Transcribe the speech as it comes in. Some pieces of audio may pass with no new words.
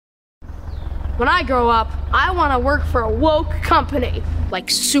When I grow up, I want to work for a woke company,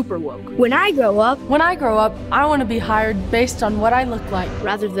 like super woke. When I grow up, I want to be hired based on what I look like,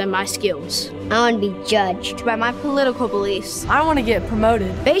 rather than my skills. I want to be judged by my political beliefs. I want to get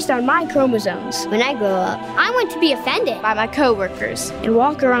promoted based on my chromosomes. When I grow up, I want to be offended by my coworkers and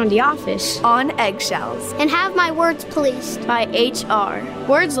walk around the office on eggshells and have my words policed by HR.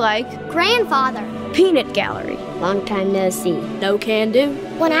 Words like grandfather, peanut gallery, long time no see, no can do.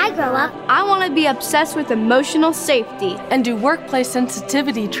 When I grow up, I want to be obsessed with emotional safety and do workplace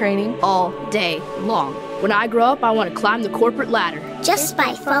sensitivity training all day long. When I grow up, I want to climb the corporate ladder just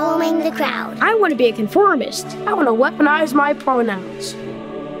by following the crowd. I want to be a conformist. I want to weaponize my pronouns.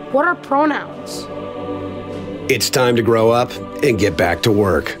 What are pronouns? It's time to grow up and get back to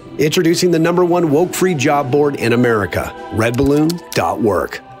work. Introducing the #1 woke-free job board in America,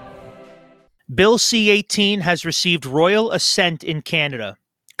 redballoon.work. Bill C-18 has received royal assent in Canada.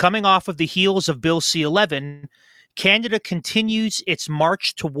 Coming off of the heels of Bill C-11, Canada continues its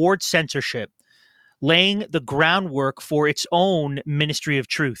march toward censorship, laying the groundwork for its own Ministry of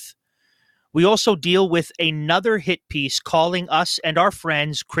Truth. We also deal with another hit piece calling us and our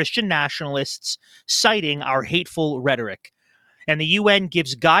friends Christian nationalists, citing our hateful rhetoric. And the UN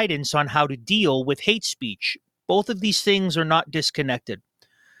gives guidance on how to deal with hate speech. Both of these things are not disconnected.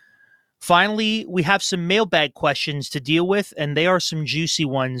 Finally, we have some mailbag questions to deal with, and they are some juicy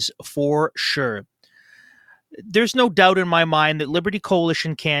ones for sure. There's no doubt in my mind that Liberty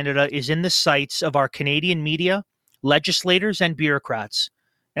Coalition Canada is in the sights of our Canadian media, legislators, and bureaucrats.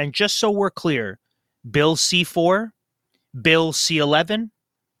 And just so we're clear, Bill C-4, Bill C-11,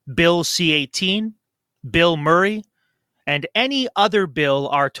 Bill C-18, Bill Murray, and any other bill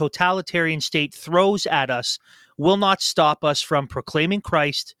our totalitarian state throws at us will not stop us from proclaiming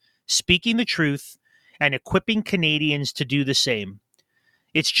Christ, speaking the truth, and equipping Canadians to do the same.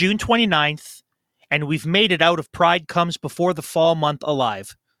 It's June 29th, and we've made it out of Pride Comes Before the Fall month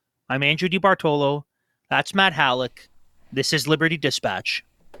alive. I'm Andrew DiBartolo. That's Matt Halleck. This is Liberty Dispatch.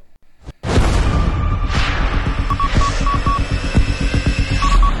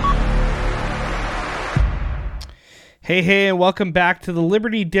 Hey, and welcome back to the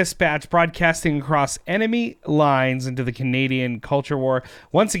Liberty Dispatch, broadcasting across enemy lines into the Canadian culture war.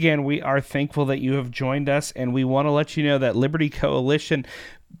 Once again, we are thankful that you have joined us, and we want to let you know that Liberty Coalition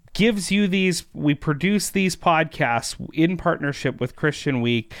gives you these, we produce these podcasts in partnership with Christian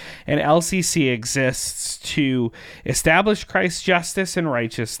Week, and LCC exists to establish Christ's justice and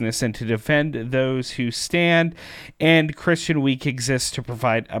righteousness and to defend those who stand, and Christian Week exists to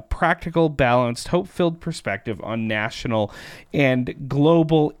provide a practical, balanced, hope-filled perspective on national and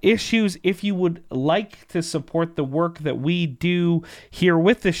global issues. If you would like to support the work that we do here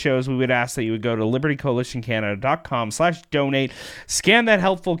with the shows, we would ask that you would go to libertycoalitioncanada.com/donate, scan that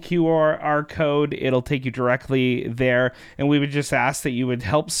helpful QR code. It'll take you directly there, and we would just ask that you would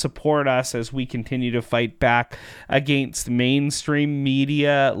help support us as we continue to fight back against mainstream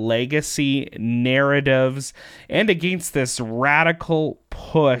media legacy narratives and against this radical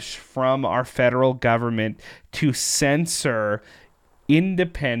push from our federal government to censor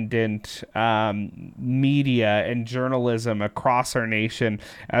independent media and journalism across our nation,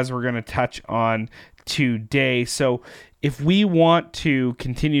 as we're going to touch on today. So if we want to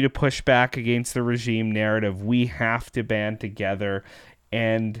continue to push back against the regime narrative, we have to band together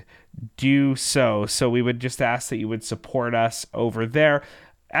and do so. So we would just ask that you would support us over there.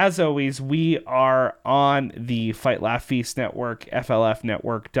 As always, we are on the Fight Laugh Feast Network,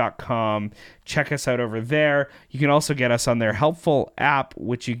 flfnetwork.com. Check us out over there. You can also get us on their helpful app,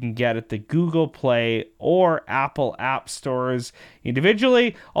 which you can get at the Google Play or Apple app stores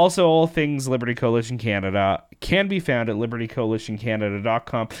individually. Also, all things Liberty Coalition Canada can be found at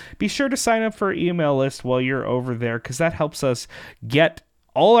libertycoalitioncanada.com. Be sure to sign up for our email list while you're over there, because that helps us get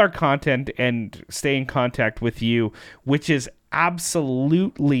all our content and stay in contact with you, which is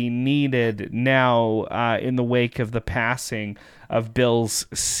absolutely needed now in the wake of the passing of Bills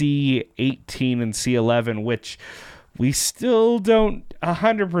C-18 and C-11, which we still don't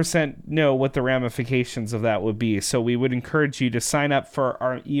 100% know what the ramifications of that would be. So we would encourage you to sign up for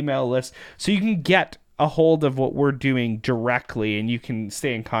our email list so you can get a hold of what we're doing directly, and you can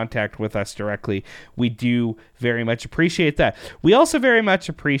stay in contact with us directly. We do very much appreciate that. We also very much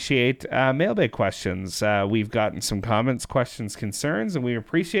appreciate mailbag questions. We've gotten some comments, questions, concerns, and we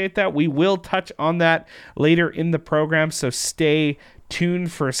appreciate that. We will touch on that later in the program, so stay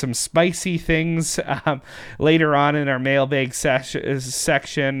tuned for some spicy things later on in our mailbag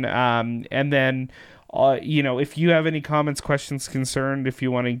section. And then if you have any comments, questions, concerned, if you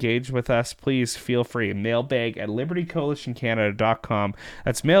want to engage with us, please feel free. Mailbag at libertycoalitioncanada.com.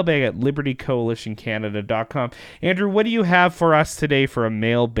 That's mailbag at libertycoalitioncanada.com. Andrew, what do you have for us today for a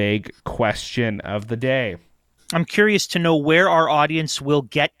mailbag question of the day? I'm curious to know where our audience will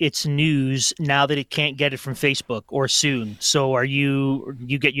get its news now that it can't get it from Facebook or soon. So you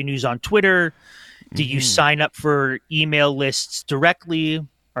get your news on Twitter? Do you sign up for email lists directly?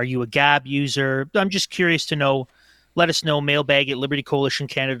 Are you a Gab user? I'm just curious to know. Let us know, mailbag at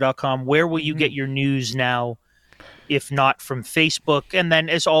libertycoalitioncanada.com. Where will you get your news now, if not from Facebook? And then,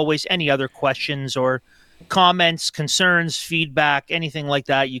 as always, any other questions or comments, concerns, feedback, anything like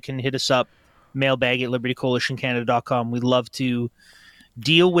that, you can hit us up, mailbag at libertycoalitioncanada.com. We'd love to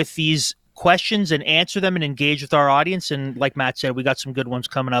deal with these questions and answer them and engage with our audience. And like Matt said, we got some good ones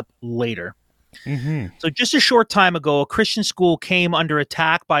coming up later. So just a short time ago, a Christian school came under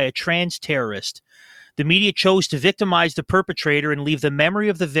attack by a trans terrorist. The media chose to victimize the perpetrator and leave the memory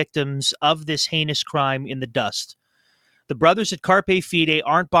of the victims of this heinous crime in the dust. The brothers at Carpe Fide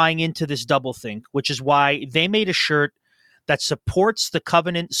aren't buying into this doublethink, which is why they made a shirt that supports the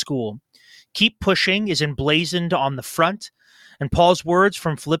Covenant School. Keep pushing is emblazoned on the front, and Paul's words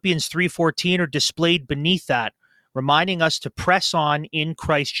from Philippians 3:14 are displayed beneath that, reminding us to press on in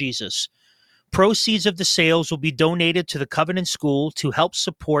Christ Jesus. Proceeds of the sales will be donated to the Covenant School to help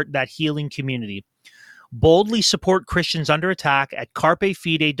support that healing community. Boldly support Christians under attack at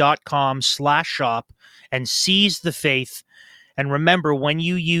carpefide.com/shop and seize the faith. And remember, when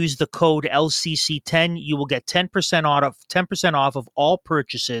you use the code LCC10, you will get 10% off of all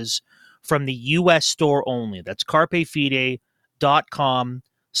purchases from the U.S. store only. That's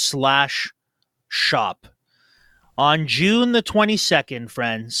carpefide.com/shop. On June the 22nd,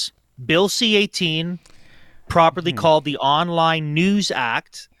 friends, Bill C-18, properly called the Online News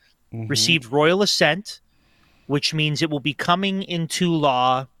Act, received royal assent, which means it will be coming into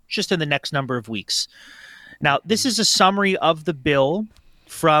law just in the next number of weeks. Now, this is a summary of the bill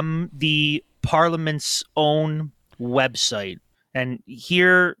from the Parliament's own website. And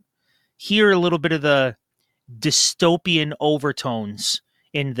here a little bit of the dystopian overtones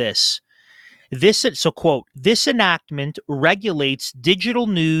in this. Quote, this enactment regulates digital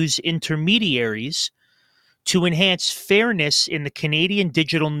news intermediaries to enhance fairness in the Canadian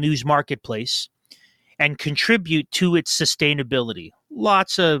digital news marketplace and contribute to its sustainability.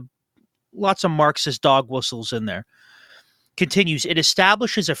 Lots of Marxist dog whistles in there. Continues, it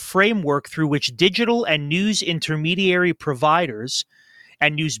establishes a framework through which digital and news intermediary providers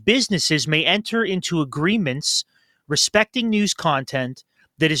and news businesses may enter into agreements respecting news content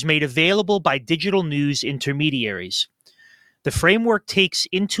that is made available by digital news intermediaries. The framework takes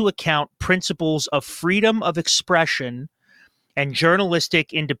into account principles of freedom of expression and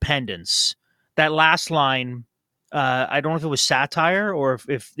journalistic independence. That last line, I don't know if it was satire or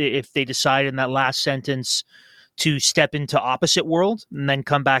if they decided in that last sentence to step into opposite world and then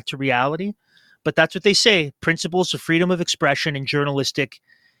come back to reality. But that's what they say, principles of freedom of expression and journalistic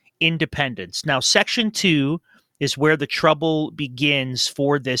independence. Now, Section 2 is where the trouble begins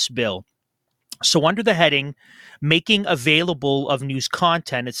for this bill. So under the heading, Making Available of News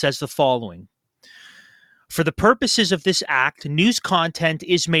Content, it says the following. For the purposes of this act, news content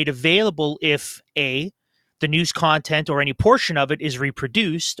is made available if A, the news content or any portion of it is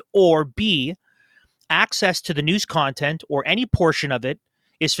reproduced, or B, access to the news content or any portion of it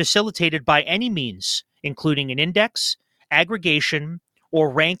is facilitated by any means, including an index, aggregation,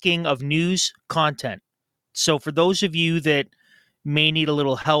 or ranking of news content. So for those of you that may need a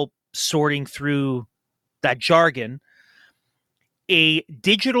little help sorting through that jargon, a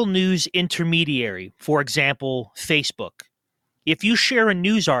digital news intermediary, for example, Facebook, if you share a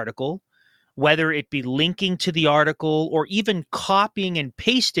news article, whether it be linking to the article or even copying and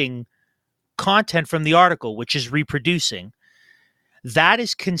pasting content from the article, which is reproducing, that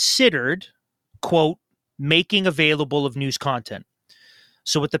is considered, quote, making available of news content.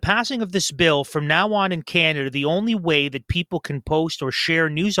 So with the passing of this bill, from now on in Canada, the only way that people can post or share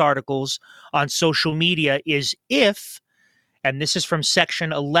news articles on social media is if, and this is from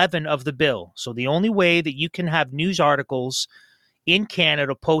Section 11 of the bill, so the only way that you can have news articles in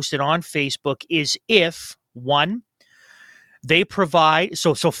Canada posted on Facebook is if, one, they provide,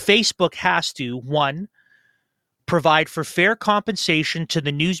 so Facebook has to, one, provide for fair compensation to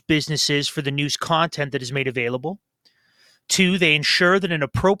the news businesses for the news content that is made available. Two, they ensure that an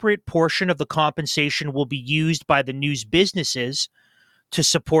appropriate portion of the compensation will be used by the news businesses to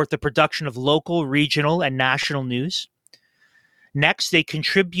support the production of local, regional, and national news. Next, they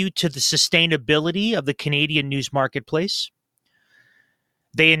contribute to the sustainability of the Canadian news marketplace.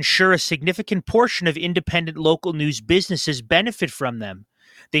 They ensure a significant portion of independent local news businesses benefit from them.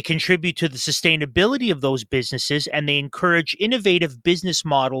 They contribute to the sustainability of those businesses, and they encourage innovative business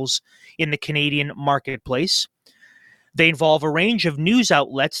models in the Canadian marketplace. They involve a range of news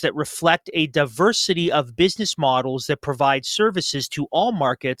outlets that reflect a diversity of business models that provide services to all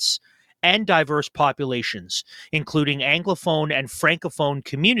markets and diverse populations, including Anglophone and Francophone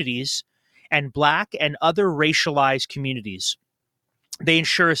communities and Black and other racialized communities. They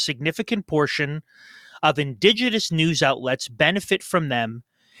ensure a significant portion of Indigenous news outlets benefit from them,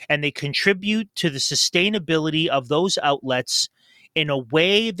 and they contribute to the sustainability of those outlets in a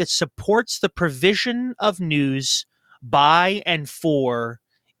way that supports the provision of news by and for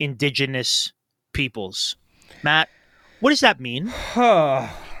Indigenous peoples. Matt, what does that mean?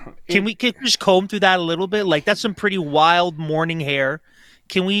 Can we just comb through that a little bit? Like, that's some pretty wild morning hair.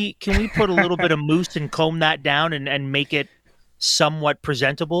 Can we put a little bit of mousse and comb that down and make it somewhat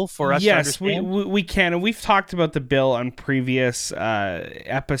presentable for us to understand? Yes, we can. And we've talked about the bill on previous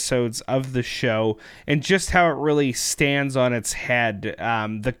episodes of the show and just how it really stands on its head.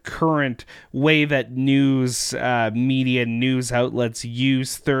 The current way that news media, news outlets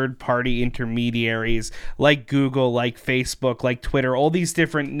use third-party intermediaries like Google, like Facebook, like Twitter, all these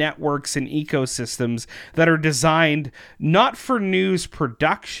different networks and ecosystems that are designed not for news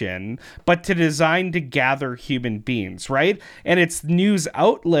production, but to gather human beings, right? And it's news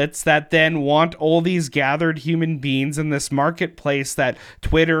outlets that then want all these gathered human beings in this marketplace that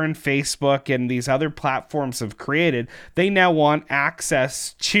Twitter and Facebook and these other platforms have created. They now want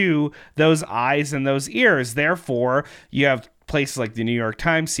access to those eyes and those ears. Therefore, you have places like the New York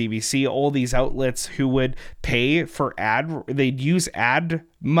Times, CBC, all these outlets who would pay for they'd use ad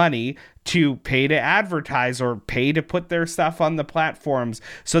money to pay to advertise or pay to put their stuff on the platforms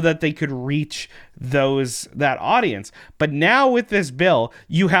so that they could reach that audience. But now with this bill,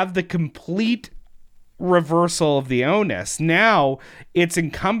 you have the complete reversal of the onus. Now it's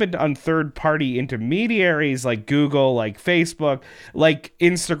incumbent on third-party intermediaries like Google, like Facebook, like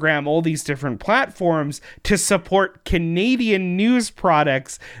Instagram, all these different platforms to support Canadian news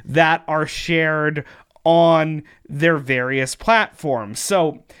products that are shared on their various platforms.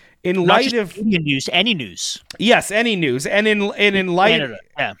 So in light of news, any news. Yes, any news. And in light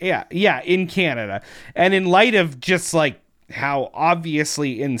Canada, in Canada. And in light of just like how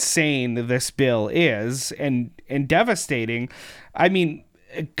obviously insane this bill is and devastating, I mean,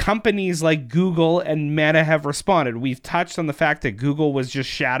 companies like Google and Meta have responded. We've touched on the fact that Google was just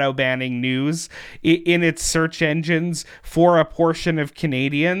shadow banning news in its search engines for a portion of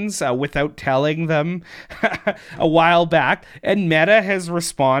Canadians without telling them a while back. And Meta has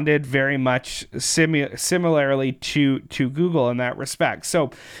responded very much similarly to Google in that respect.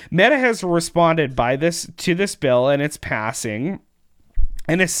 So Meta has responded to this bill and its passing.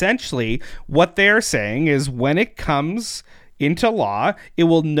 And essentially what they're saying is when it comes into law, it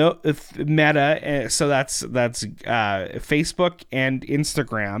will know Meta, so that's Facebook and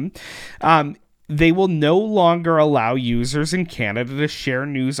Instagram. They will no longer allow users in Canada to share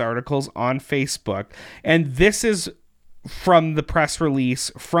news articles on Facebook, and this is from the press release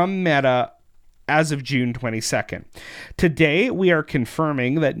from Meta as of June 22nd. Today, we are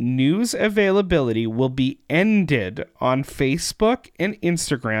confirming that news availability will be ended on Facebook and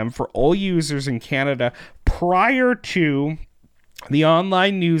Instagram for all users in Canada prior to the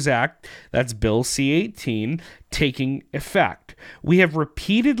Online News Act, that's Bill C-18, taking effect. We have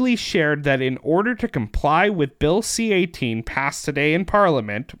repeatedly shared that in order to comply with Bill C-18 passed today in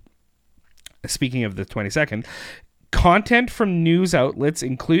Parliament, speaking of the 22nd, content from news outlets,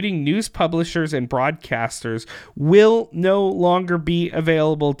 including news publishers and broadcasters, will no longer be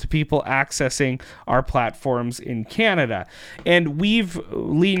available to people accessing our platforms in Canada. And we've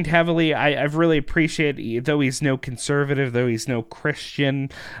leaned heavily, I've really appreciated, though he's no conservative, though he's no Christian,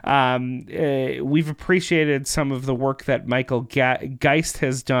 we've appreciated some of the work that Michael Geist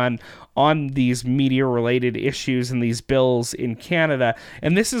has done on these media-related issues and these bills in Canada.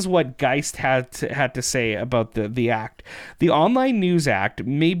 And this is what Geist had to say about the act. The Online News Act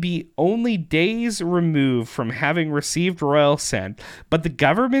may be only days removed from having received royal assent, but the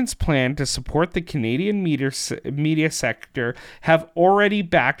government's plan to support the Canadian media sector have already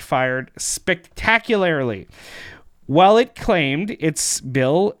backfired spectacularly. While it claimed its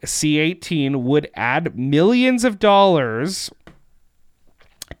Bill C-18 would add millions of dollars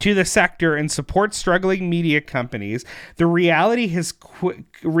to the sector and support struggling media companies, the reality has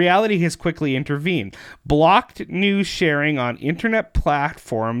quickly intervened. Blocked news sharing on internet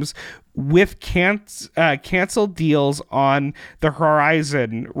platforms with canceled deals on the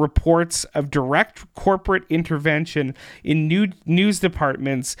horizon, reports of direct corporate intervention in news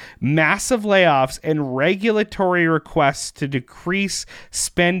departments, massive layoffs, and regulatory requests to decrease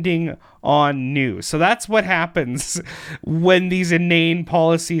spending on news. So that's what happens when these inane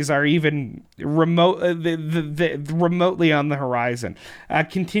policies are even remotely on the horizon.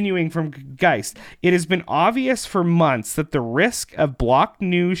 Continuing from Geist, it has been obvious for months that the risk of blocked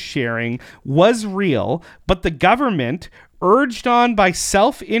news sharing was real, but the government, urged on by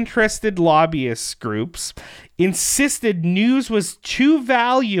self-interested lobbyist groups, insisted news was too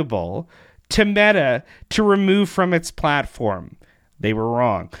valuable to Meta to remove from its platform. They were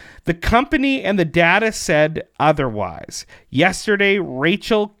wrong. The company and the data said otherwise. Yesterday,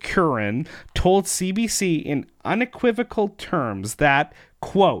 Rachel Curran told CBC in unequivocal terms that,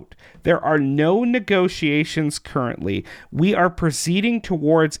 quote, "There are no negotiations currently. We are proceeding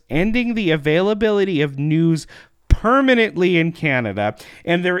towards ending the availability of news permanently in Canada,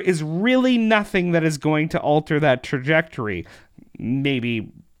 and there is really nothing that is going to alter that trajectory."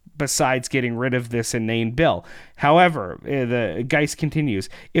 Maybe besides getting rid of this inane bill. However, the Geist continues,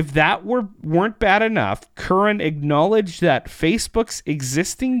 if that weren't bad enough, Curran acknowledged that Facebook's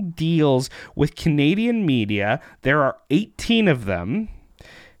existing deals with Canadian media, there are 18 of them,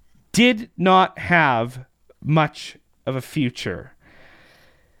 did not have much of a future.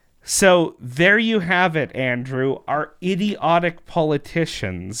 So there you have it, Andrew. Our idiotic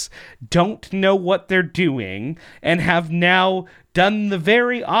politicians don't know what they're doing and have now done the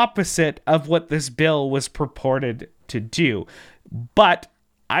very opposite of what this bill was purported to do. But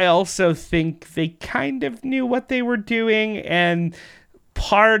I also think they kind of knew what they were doing, and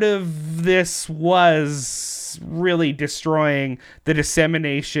part of this was really destroying the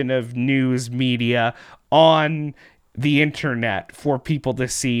dissemination of news media on the internet for people to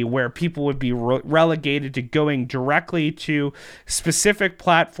see, where people would be relegated to going directly to specific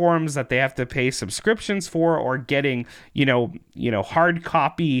platforms that they have to pay subscriptions for, or getting, hard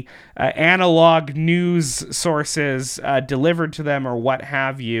copy analog news sources delivered to them, or what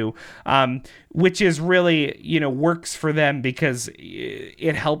have you, which is really, works for them because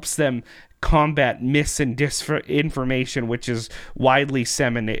it helps them combat mis and disinformation, which is widely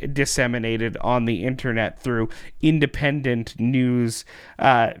disseminated on the internet through independent news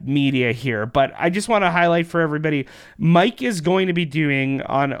media here. But I just want to highlight for everybody, Mike is going to be doing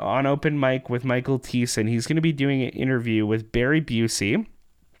on Open Mic with Michael Thiessen, he's going to be doing an interview with Barry Busey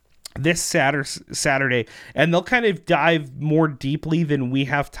this Saturday, and they'll kind of dive more deeply than we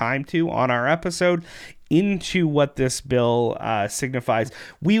have time to on our episode into what this bill signifies.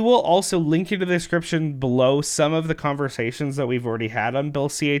 We will also link in the description below some of the conversations that we've already had on Bill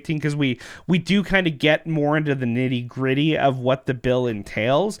C-18, because we do kind of get more into the nitty-gritty of what the bill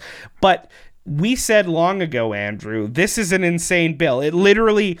entails. But we said long ago, Andrew, this is an insane bill. It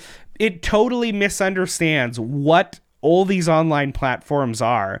totally misunderstands what all these online platforms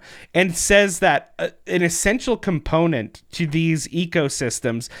are, and says that an essential component to these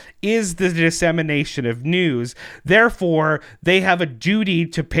ecosystems is the dissemination of news. Therefore, they have a duty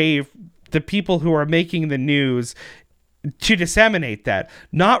to pay the people who are making the news to disseminate that,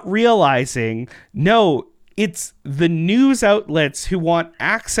 not realizing, no, it's the news outlets who want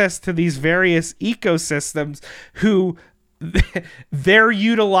access to these various ecosystems who they're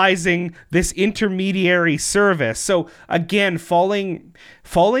utilizing this intermediary service. So again, falling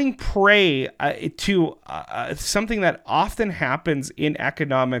prey to something that often happens in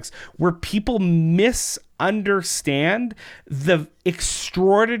economics, where people misunderstand the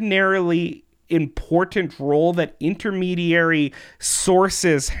extraordinarily important role that intermediary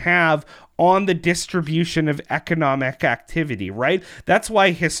sources have on the distribution of economic activity, right? That's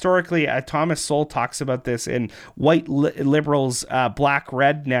why historically, Thomas Sowell talks about this in White Liberals, Black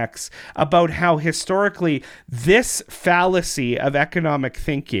Rednecks, about how historically this fallacy of economic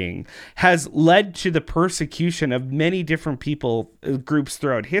thinking has led to the persecution of many different groups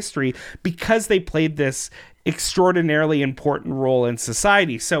throughout history, because they played this extraordinarily important role in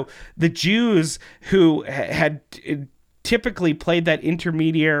society. So the Jews, who had typically played that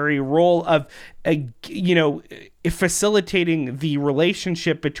intermediary role of, facilitating the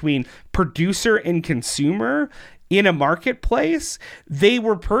relationship between producer and consumer in a marketplace, they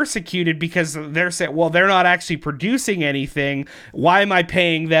were persecuted because they're saying, well, they're not actually producing anything. Why am I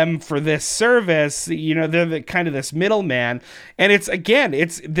paying them for this service? They're the kind of this middleman. And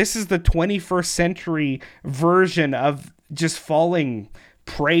this is the 21st century version of just falling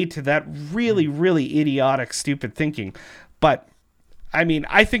prey to that really, really idiotic, stupid thinking. But I mean,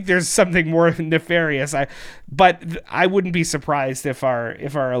 I think there's something more nefarious. But I wouldn't be surprised if our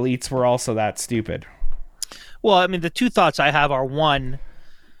elites were also that stupid. Well, I mean, the two thoughts I have are, one,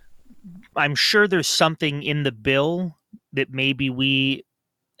 I'm sure there's something in the bill that maybe we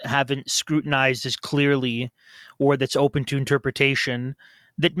haven't scrutinized as clearly or that's open to interpretation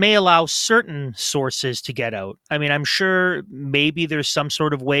that may allow certain sources to get out. I mean, I'm sure maybe there's some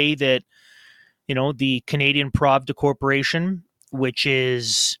sort of way that, the Canadian Pravda Corporation, which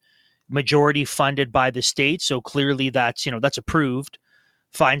is majority funded by the state, so clearly that's approved,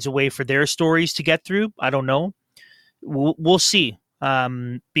 finds a way for their stories to get through. I don't know. We'll see.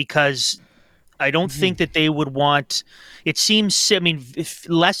 Because I don't think that they would want. It seems. I mean, if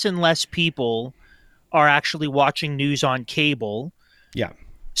less and less people are actually watching news on cable. Yeah.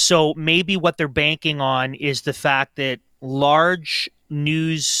 So maybe what they're banking on is the fact that large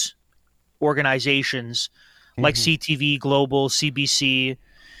news organizations like CTV, Global, CBC,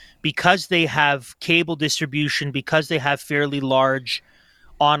 because they have cable distribution, because they have fairly large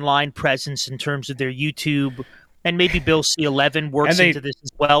online presence in terms of their YouTube. And maybe Bill C-11 works into this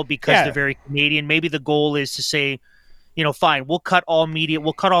as well because they're very Canadian. Maybe the goal is to say, fine, we'll cut all media,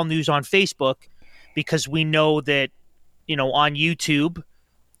 we'll cut all news on Facebook because we know that, on YouTube,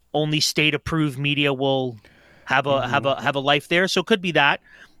 only state-approved media will have a life there. So it could be that.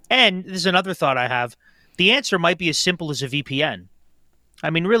 And there's another thought I have. The answer might be as simple as a VPN. I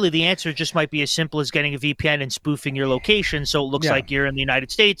mean, really, the answer just might be as simple as getting a VPN and spoofing your location so it looks like you're in the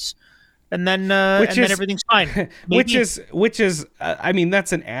United States. And then everything's fine. Which is, I mean,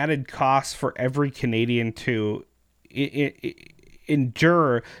 that's an added cost for every Canadian to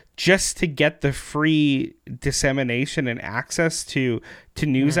endure just to get the free dissemination and access to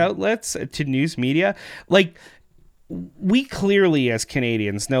news outlets, to news media. Like, we clearly, as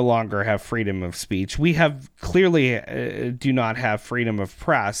Canadians, no longer have freedom of speech. We have clearly do not have freedom of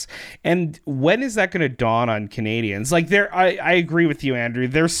press. And when is that going to dawn on Canadians? Like, I agree with you, Andrew.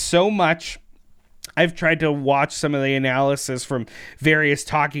 There's so much. I've tried to watch some of the analysis from various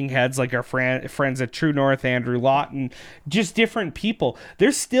talking heads, like our friends at True North, Andrew Lawton, just different people.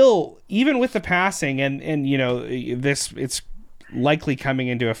 There's still, even with the passing, and it's likely coming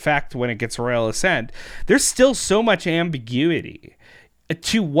into effect when it gets royal assent, there's still so much ambiguity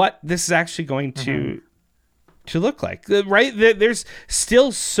to what this is actually going to look like, right? There's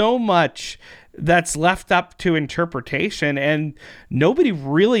still so much that's left up to interpretation, and nobody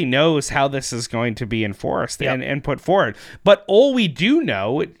really knows how this is going to be enforced and put forward. But all we do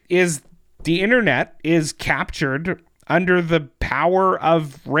know is the internet is captured under the power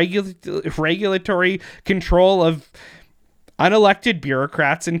of regulatory control of unelected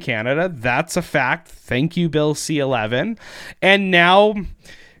bureaucrats in Canada. That's a fact. Thank you, Bill C-11. And now,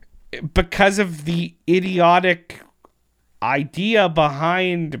 because of the idiotic idea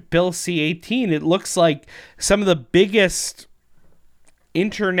behind Bill C-18, it looks like some of the biggest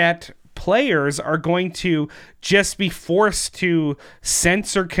internet players are going to just be forced to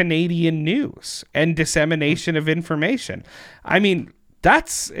censor Canadian news and dissemination of information. I mean,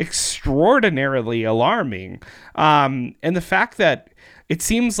 that's extraordinarily alarming. And the fact that it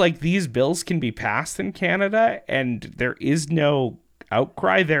seems like these bills can be passed in Canada and there is no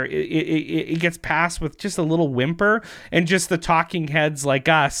outcry there, it gets passed with just a little whimper, and just the talking heads like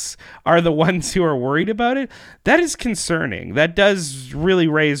us are the ones who are worried about it. That is concerning. That does really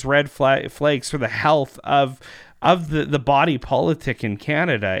raise red flags for the health of the body politic in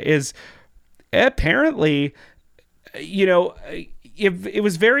Canada. Is apparently, it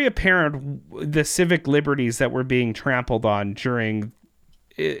was very apparent the civic liberties that were being trampled on during,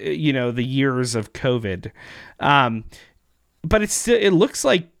 the years of COVID. But it looks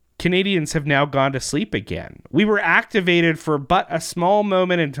like Canadians have now gone to sleep again. We were activated for but a small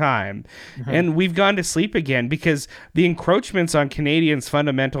moment in time, and we've gone to sleep again because the encroachments on Canadians'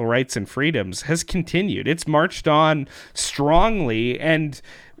 fundamental rights and freedoms has continued. It's marched on strongly, and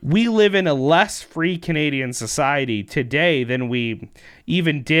we live in a less free Canadian society today than we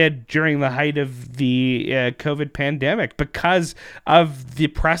even did during the height of the COVID pandemic because of the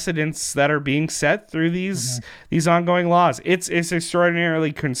precedents that are being set through these ongoing laws. It's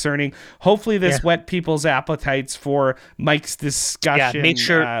extraordinarily concerning. Hopefully this whet people's appetites for Mike's discussion.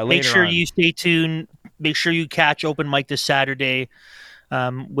 Yeah, make sure you stay tuned. Make sure you catch Open Mike this Saturday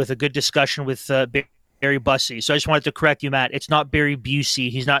with a good discussion with Barry Bussey. So I just wanted to correct you, Matt. It's not Barry Busey.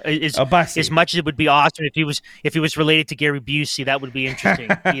 He's not as much as it would be awesome if he was related to Gary Busey. That would be interesting.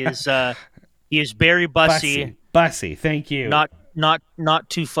 He is Barry Bussey. Bussey, thank you. Not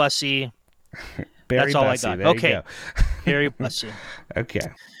too fussy. Barry That's all Bussey, I got. there Okay, you go. Barry Bussey. Okay.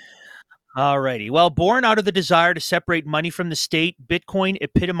 Alrighty. Well, born out of the desire to separate money from the state, Bitcoin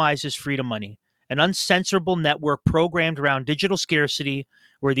epitomizes freedom money, an uncensorable network programmed around digital scarcity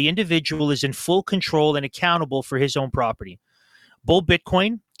where the individual is in full control and accountable for his own property. Bull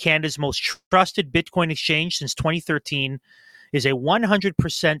Bitcoin, Canada's most trusted Bitcoin exchange since 2013, is a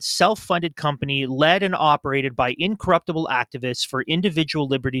 100% self-funded company led and operated by incorruptible activists for individual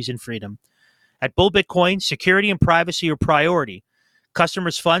liberties and freedom. At Bull Bitcoin, security and privacy are priority.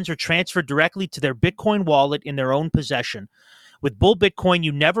 Customers' funds are transferred directly to their Bitcoin wallet in their own possession. With Bull Bitcoin,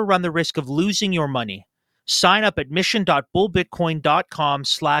 you never run the risk of losing your money. Sign up at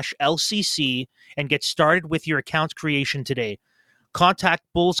mission.bullbitcoin.com/LCC and get started with your account creation today. Contact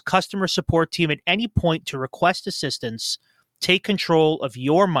Bull's customer support team at any point to request assistance. Take control of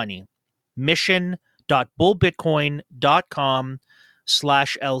your money.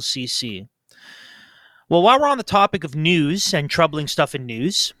 mission.bullbitcoin.com/LCC. Well, while we're on the topic of news and troubling stuff in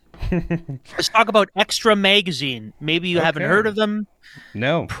news, let's talk about Extra Magazine. Maybe you haven't heard of them.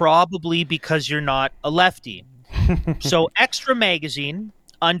 No. Probably because you're not a lefty. So Extra Magazine,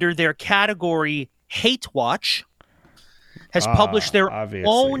 under their category Hate Watch, has published their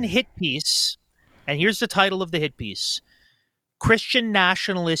own hit piece. And here's the title of the hit piece: Christian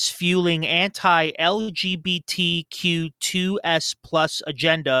Nationalists Fueling Anti-LGBTQ2S Plus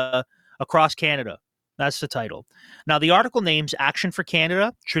Agenda Across Canada. That's the title. Now, the article names Action for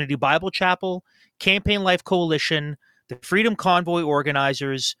Canada, Trinity Bible Chapel, Campaign Life Coalition, the Freedom Convoy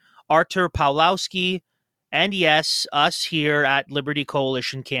organizers, Artur Pawlowski, and yes, us here at Liberty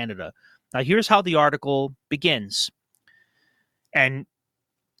Coalition Canada. Now, here's how the article begins. And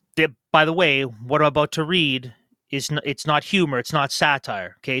by the way, what I'm about to read it's not humor, it's not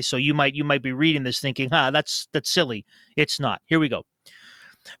satire. Okay, so you might be reading this thinking, that's silly. It's not. Here we go.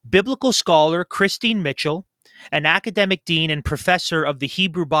 Biblical scholar Christine Mitchell, an academic dean and professor of the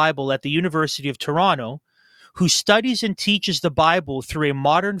Hebrew Bible at the University of Toronto, who studies and teaches the Bible through a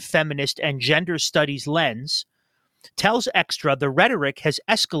modern feminist and gender studies lens, tells Extra the rhetoric has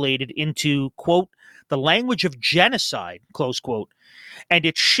escalated into, quote, the language of genocide, close quote, and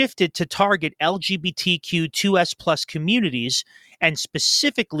it shifted to target LGBTQ2S plus communities and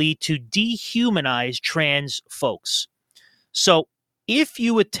specifically to dehumanize trans folks. So if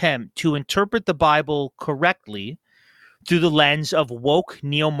you attempt to interpret the Bible correctly through the lens of woke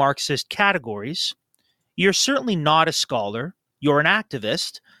neo-Marxist categories, you're certainly not a scholar, you're an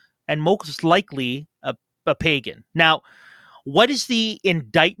activist, and most likely a pagan. Now, what is the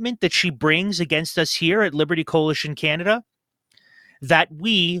indictment that she brings against us here at Liberty Coalition Canada? That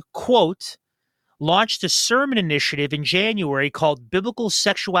we, quote, launched a sermon initiative in January called Biblical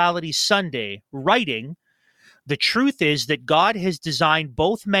Sexuality Sunday, writing, the truth is that God has designed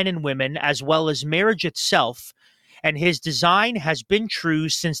both men and women as well as marriage itself, and his design has been true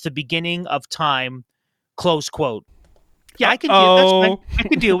since the beginning of time, close quote. Yeah, I can deal. That's fine. I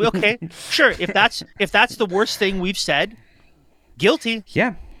can deal. Okay, sure. If that's the worst thing we've said, guilty.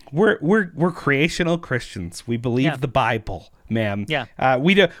 Yeah, we're creational Christians. We believe the Bible, ma'am. Yeah.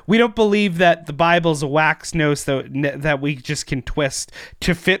 We don't believe that the Bible's a wax nose that we just can twist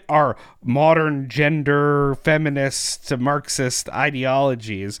to fit our modern gender feminist Marxist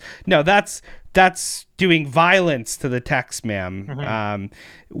ideologies. No, that's doing violence to the text, ma'am. Mm-hmm.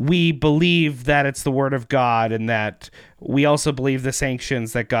 We believe that it's the word of God, and that we also believe the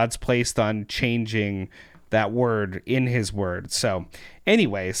sanctions that God's placed on changing that word in his word. So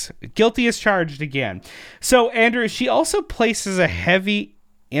anyways, guilty as charged again. So Andrew, she also places a heavy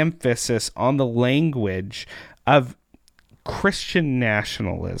emphasis on the language of Christian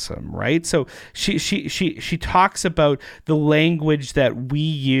nationalism, right? So she talks about the language that we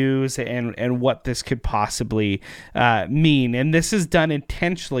use and what this could possibly mean, and this is done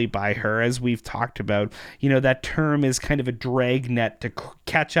intentionally by her, as we've talked about. You know, that term is kind of a dragnet to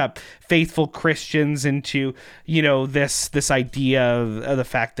catch up faithful Christians into, you know, this idea of the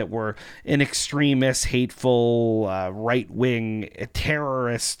fact that we're an extremist, hateful, right-wing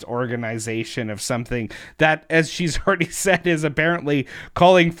terrorist organization of something that, as she's already said, is apparently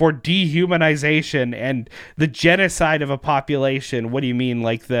calling for dehumanization and the genocide of a population. What do you mean,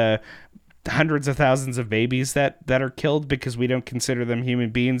 like the hundreds of thousands of babies that are killed because we don't consider them human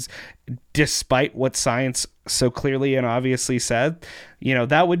beings, despite what science so clearly and obviously said? You know,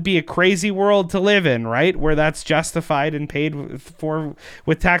 that would be a crazy world to live in, right? Where that's justified and paid for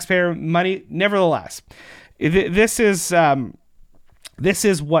with taxpayer money. Nevertheless, this is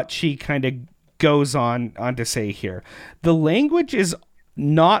what she kind of goes on to say here. The language is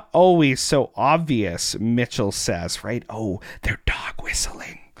not always so obvious, Mitchell says, right? Oh, they're dog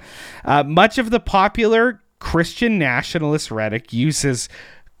whistling. Much of the popular Christian nationalist rhetoric uses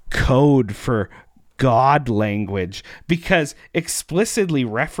code for God language, because explicitly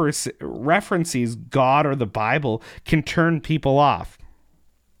references God or the Bible can turn people off.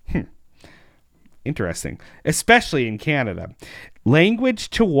 Interesting, especially in Canada. Language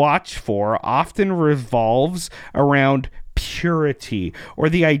to watch for often revolves around purity, or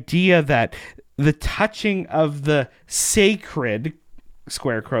the idea that the touching of the sacred,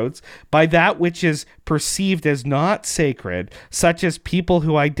 square quotes, by that which is perceived as not sacred, such as people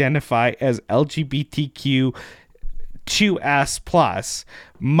who identify as LGBTQ2S+,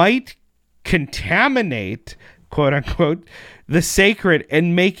 might contaminate, quote unquote, the sacred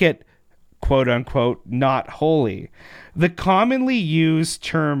and make it, quote unquote, not holy. The commonly used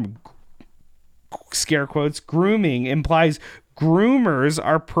term, scare quotes, grooming, implies groomers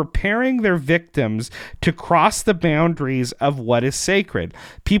are preparing their victims to cross the boundaries of what is sacred.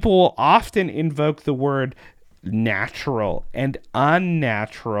 People will often invoke the word natural and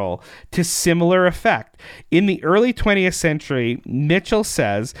unnatural to similar effect. In the early 20th century, Mitchell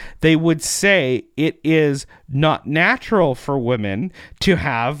says they would say it is not natural for women to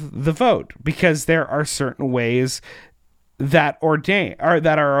have the vote because there are certain ways that are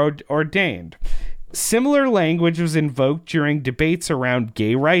ordained. Similar language was invoked during debates around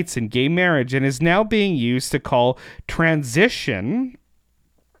gay rights and gay marriage, and is now being used to call transition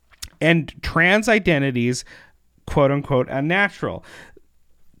and trans identities, quote unquote, unnatural.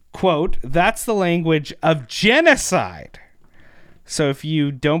 Quote, that's the language of genocide. So if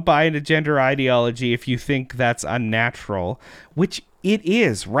you don't buy into gender ideology, if you think that's unnatural, which it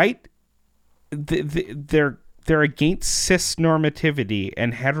is, right? They're against cis normativity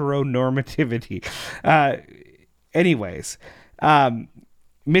and heteronormativity. Anyways,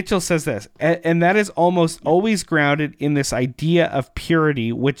 Mitchell says this, and that is almost always grounded in this idea of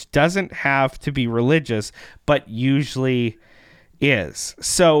purity, which doesn't have to be religious, but usually is.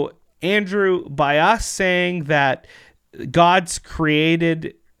 So, Andrew, by us saying that God's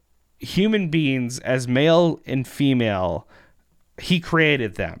created human beings as male and female, he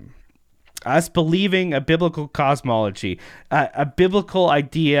created them. Us believing a biblical cosmology, a biblical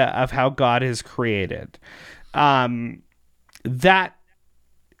idea of how God is created, that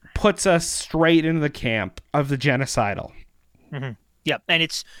puts us straight into the camp of the genocidal. Mm-hmm. Yeah,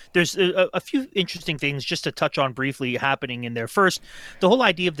 and there's a few interesting things just to touch on briefly happening in there. First, the whole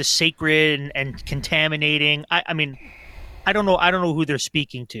idea of the sacred and contaminating. I mean, I don't know who they're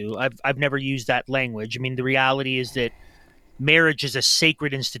speaking to. I've never used that language. I mean, the reality is that marriage is a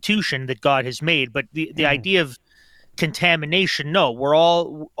sacred institution that God has made, but the idea of contamination, no, we're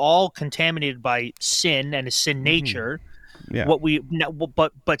all contaminated by sin and a sin nature. Yeah.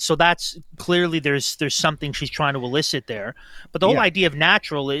 But so that's clearly there's something she's trying to elicit there. But the whole idea of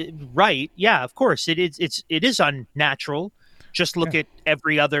natural, right? Yeah, of course it is unnatural. Just look at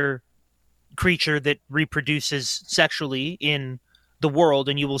every other creature that reproduces sexually in the world,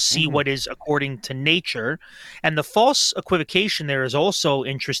 and you will see what is according to nature. And the false equivocation there is also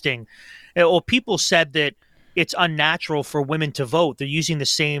interesting. Well, people said that it's unnatural for women to vote. They're using the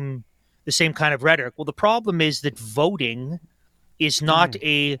same kind of rhetoric. Well, the problem is that voting is not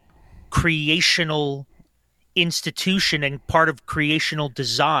a creational institution and part of creational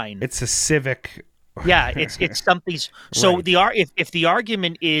design. It's a civic. Yeah, it's something. So Right. if the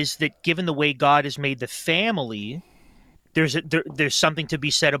argument is that given the way God has made the family, there's something to be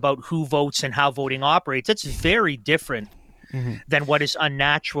said about who votes and how voting operates. That's very different than what is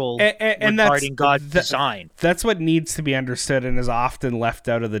unnatural and regarding God's design. That's what needs to be understood and is often left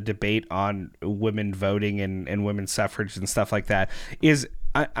out of the debate on women voting and women's suffrage and stuff like that. Is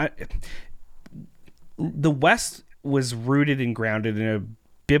the West was rooted and grounded in a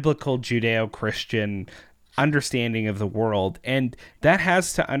biblical Judeo-Christian understanding of the world, and that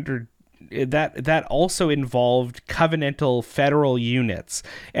has to that also involved covenantal federal units,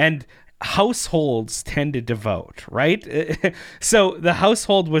 and households tended to vote, right? So the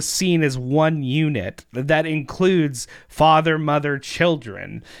household was seen as one unit that includes father, mother,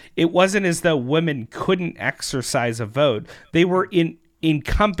 children. It wasn't as though women couldn't exercise a vote. They were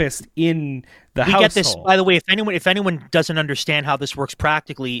encompassed in the household. Get this, by the way, if anyone doesn't understand how this works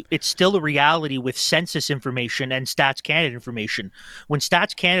practically, it's still a reality with census information and Stats Canada information. When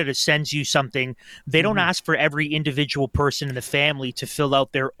Stats Canada sends you something, they don't ask for every individual person in the family to fill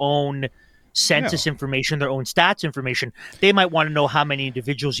out their own census information, their own stats information. They might want to know how many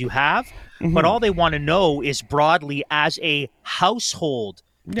individuals you have, but all they want to know is broadly as a household,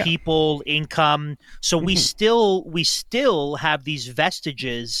 people, income. So we still have these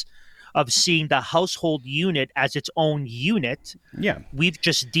vestiges of seeing the household unit as its own unit. Yeah. We've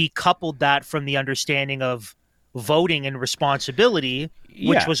just decoupled that from the understanding of voting and responsibility,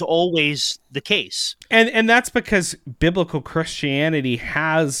 which was always the case. And that's because biblical Christianity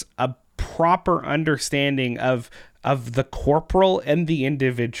has a proper understanding of the corporal and the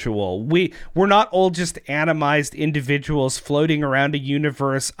individual. We're not all just atomized individuals floating around a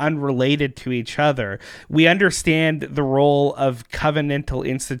universe unrelated to each other. We understand the role of covenantal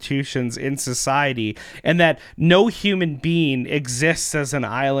institutions in society, and that no human being exists as an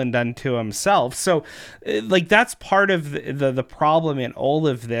island unto himself. So like that's part of the problem in all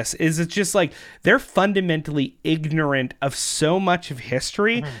of this, is it's just like they're fundamentally ignorant of so much of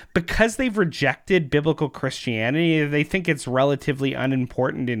history because they've rejected biblical Christianity. They think it's relatively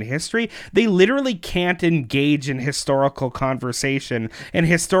unimportant in history. They literally can't engage in historical conversation and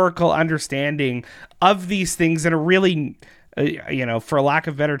historical understanding of these things in a really, for lack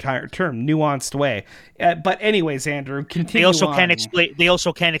of a better term, nuanced way. But anyways, Andrew, continue. They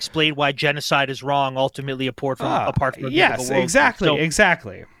also can't explain why genocide is wrong. Ultimately, apart from the yes,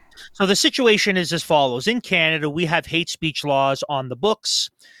 exactly. So the situation is as follows: in Canada, we have hate speech laws on the books.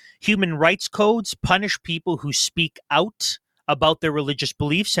 Human rights codes punish people who speak out about their religious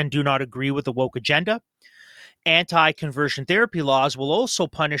beliefs and do not agree with the woke agenda. Anti-conversion therapy laws will also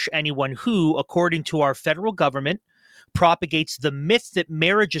punish anyone who, according to our federal government, propagates the myth that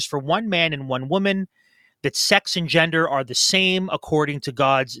marriage is for one man and one woman, that sex and gender are the same according to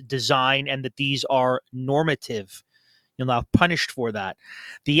God's design, and that these are normative. You'll now punished for that.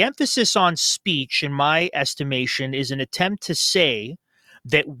 The emphasis on speech, in my estimation, is an attempt to say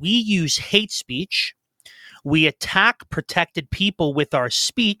that we use hate speech, we attack protected people with our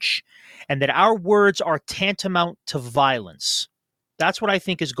speech, and that our words are tantamount to violence. That's what I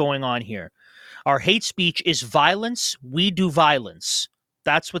think is going on here. Our hate speech is violence. We do violence.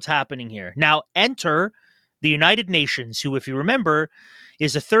 That's what's happening here. Now, enter the United Nations, who, if you remember,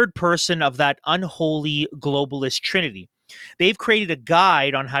 is a third person of that unholy globalist trinity. They've created a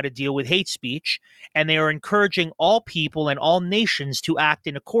guide on how to deal with hate speech, and they are encouraging all people and all nations to act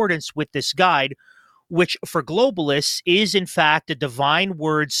in accordance with this guide, which for globalists is in fact a divine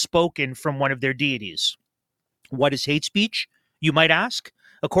word spoken from one of their deities. What is hate speech, you might ask?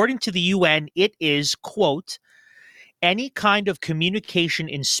 According to the UN, it is, quote, any kind of communication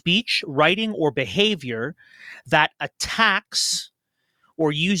in speech, writing, or behavior that attacks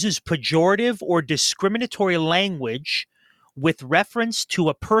or uses pejorative or discriminatory language with reference to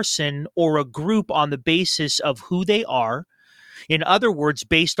a person or a group on the basis of who they are. In other words,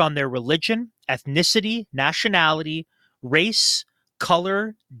 based on their religion, ethnicity, nationality, race,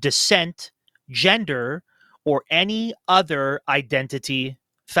 color, descent, gender, or any other identity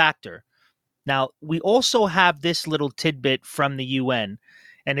factor. Now, we also have this little tidbit from the UN,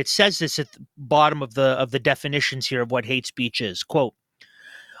 and it says this at the bottom of the definitions here of what hate speech is. Quote,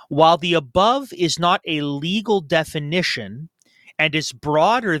 while the above is not a legal definition and is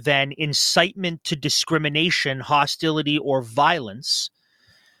broader than incitement to discrimination, hostility, or violence,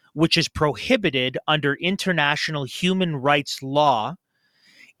 which is prohibited under international human rights law,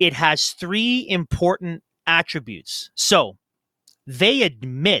 it has three important attributes. So they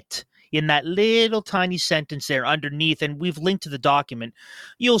admit in that little tiny sentence there underneath, and we've linked to the document,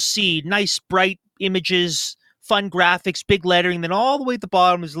 you'll see nice, bright images, fun graphics, big lettering, then all the way at the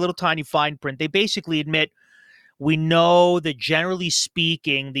bottom is a little tiny fine print. They basically admit, we know that generally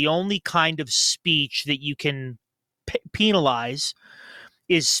speaking, the only kind of speech that you can penalize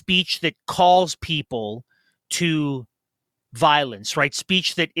is speech that calls people to violence, right?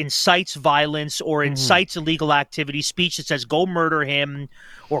 Speech that incites violence or incites illegal activity, speech that says go murder him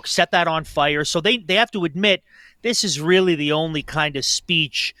or set that on fire. So they have to admit this is really the only kind of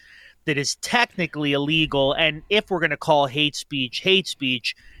speech that is technically illegal. And if we're going to call hate speech,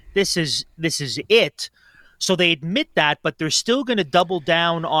 this is it. So they admit that, but they're still going to double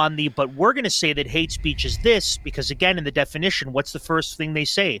down on but we're going to say that hate speech is this, because again, in the definition, what's the first thing they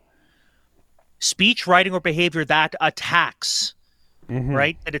say? Speech, writing, or behavior that attacks,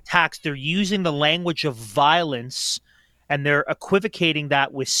 right? That attacks. They're using the language of violence, and they're equivocating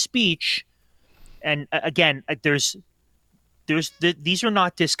that with speech. And again, these are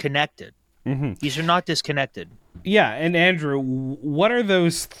not disconnected. These are not disconnected. Yeah, and Andrew, what are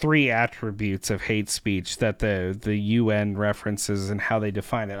those three attributes of hate speech that the UN references and how they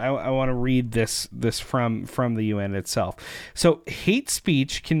define it? I want to read this from the UN itself. So, hate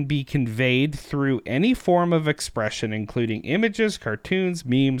speech can be conveyed through any form of expression, including images, cartoons,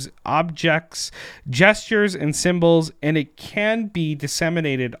 memes, objects, gestures, and symbols, and it can be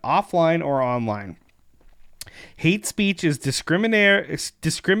disseminated offline or online. Hate speech is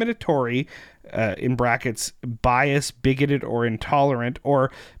discriminatory, in brackets, biased, bigoted, or intolerant,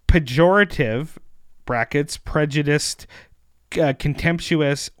 or pejorative, brackets, prejudiced,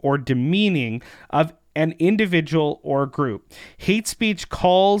 contemptuous, or demeaning of an individual or group. Hate speech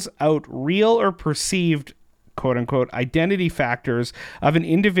calls out real or perceived, quote unquote, identity factors of an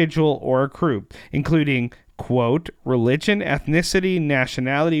individual or a group, including, quote, religion, ethnicity,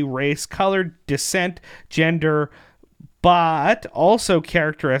 nationality, race, color, descent, gender, but also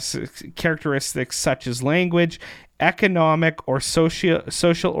characteristics such as language, economic or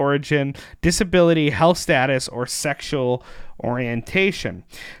social origin, disability, health status, or sexual orientation.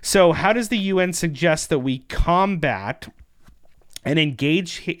 So how does the UN suggest that we combat and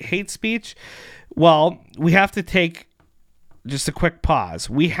engage hate speech? Well, we have to take just a quick pause.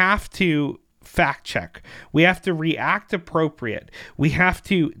 We have to fact check. We have to react appropriate. We have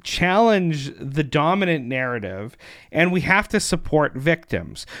to challenge the dominant narrative, and we have to support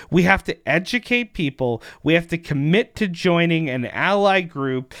victims. We have to educate people. We have to commit to joining an ally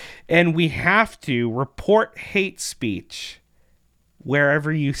group, and we have to report hate speech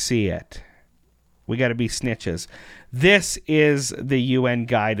wherever you see it. We got to be snitches. This is the UN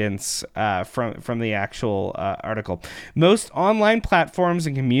guidance from the actual article. Most online platforms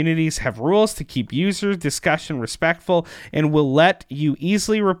and communities have rules to keep user discussion respectful and will let you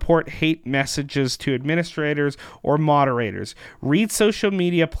easily report hate messages to administrators or moderators. Read social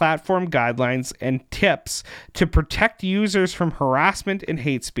media platform guidelines and tips to protect users from harassment and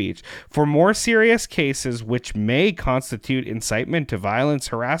hate speech. For more serious cases which may constitute incitement to violence,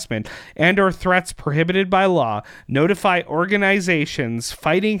 harassment, and or threats prohibited by law, notify organizations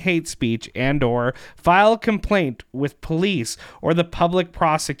fighting hate speech and or file a complaint with police or the public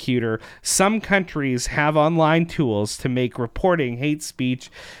prosecutor. Some countries have online tools to make reporting hate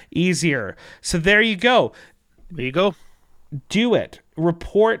speech easier. So there you go. There you go. Do it.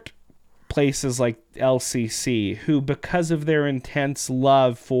 Report places like LCC, who, because of their intense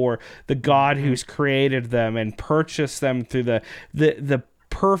love for the God who's created them and purchased them through the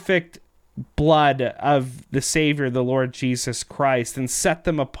perfect blood of the Savior, the Lord Jesus Christ, and set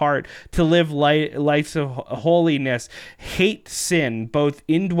them apart to live lives of holiness, hate sin, both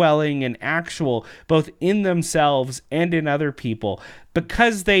indwelling and actual, both in themselves and in other people,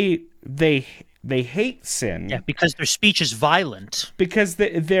 because they hate sin. Yeah, because their speech is violent. Because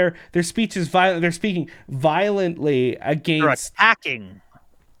their speech is violent. They're speaking violently against... They're attacking.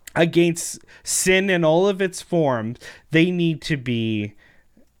 Against sin in all of its forms. They need to be...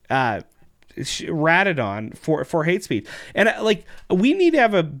 ratted on for hate speech. And we need to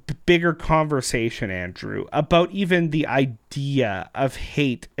have a bigger conversation, Andrew, about even the idea of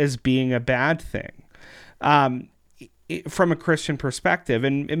hate as being a bad thing from a Christian perspective.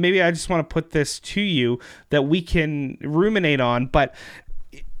 And maybe I just want to put this to you that we can ruminate on, but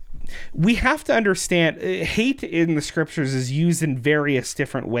we have to understand hate in the scriptures is used in various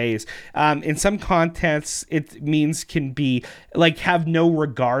different ways. In some contexts, it means can be like have no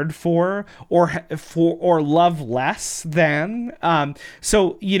regard for or love less than.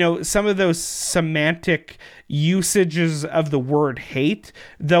 So, some of those semantic usages of the word hate,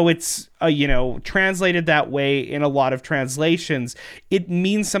 though it's translated that way in a lot of translations, it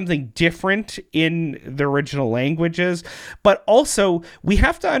means something different in the original languages. But also we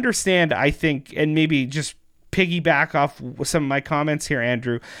have to understand, I think, and maybe just piggyback off some of my comments here,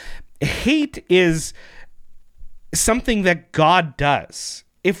 Andrew, hate is something that God does.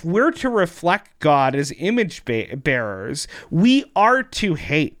 If we're to reflect God as image bearers, we are to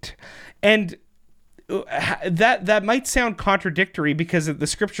hate. And that might sound contradictory because the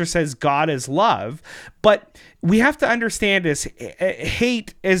scripture says God is love, but we have to understand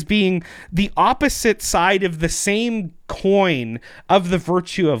hate as being the opposite side of the same coin of the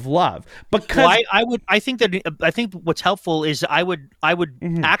virtue of love. Because I think what's helpful is I would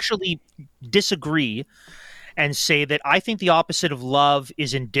actually disagree and say that I think the opposite of love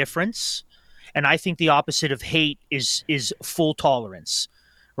is indifference, and I think the opposite of hate is full tolerance.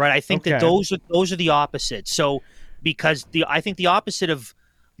 Right, I think that those are the opposites. So, because I think the opposite of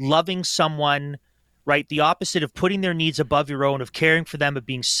loving someone, right, the opposite of putting their needs above your own, of caring for them, of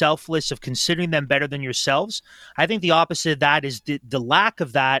being selfless, of considering them better than yourselves. I think the opposite of that is the lack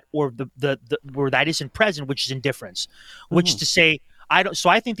of that, or the where that isn't present, which is indifference. Which is to say, I don't. So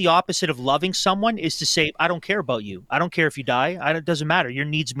I think the opposite of loving someone is to say, I don't care about you. I don't care if you die. It doesn't matter. Your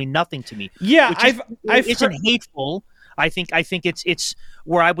needs mean nothing to me. Yeah, it's hateful. I think it's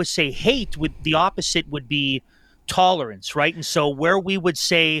where I would say hate the opposite would be tolerance, right? And so where we would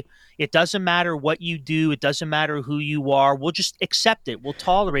say it doesn't matter what you do, it doesn't matter who you are, we'll just accept it, we'll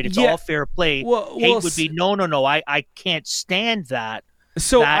tolerate it. It's all fair play. Hate would be no, I can't stand that.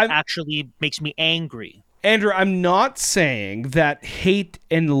 So that actually makes me angry. Andrew, I'm not saying that hate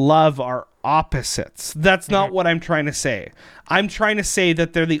and love are opposites. That's not what I'm trying to say. I'm trying to say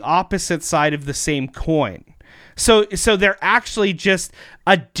that they're the opposite side of the same coin. So they're actually just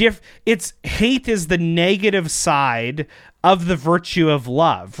it's hate is the negative side of the virtue of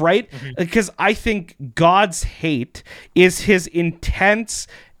love, right? Because I think God's hate is his intense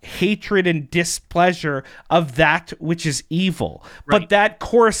hatred and displeasure of that which is evil. Right. But that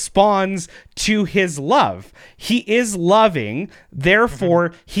corresponds to his love. He is loving,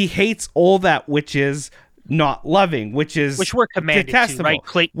 therefore he hates all that which is not loving, which we're commanded detestable.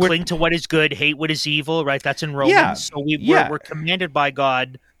 To, right? Cling to what is good, hate what is evil, right? That's in Romans. Yeah, so we're commanded by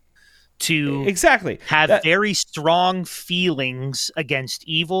God to have very strong feelings against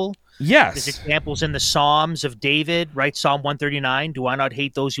evil. Yes. There's examples in the Psalms of David, right? Psalm 139, do I not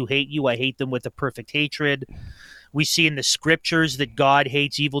hate those who hate you? I hate them with a perfect hatred. We see in the scriptures that God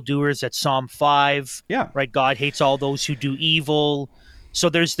hates evildoers at Psalm 5. Yeah. Right? God hates all those who do evil. So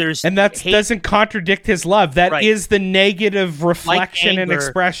there's and that doesn't contradict his love. That is the negative reflection and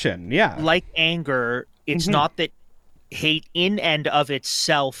expression. Yeah. Like anger, it's not that hate in and of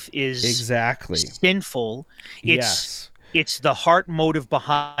itself is sinful. It's the heart motive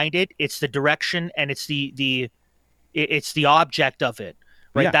behind it. It's the direction, and it's the object of it,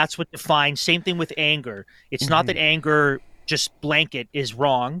 right? Yeah. That's what defines. Same thing with anger. It's not that anger just blanket is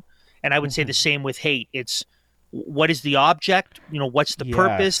wrong, and I would say the same with hate. It's what is the object? What's the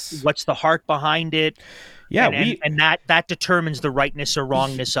purpose? What's the heart behind it? Yeah, and that determines the rightness or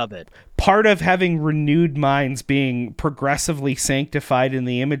wrongness of it. Part of having renewed minds, being progressively sanctified in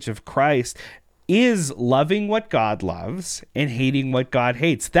the image of Christ, is loving what God loves and hating what God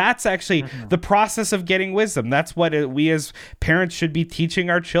hates. That's actually the process of getting wisdom. That's what we as parents should be teaching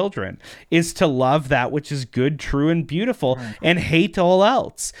our children, is to love that which is good, true, and beautiful, and hate all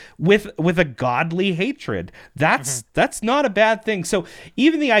else with a godly hatred. That's not a bad thing. So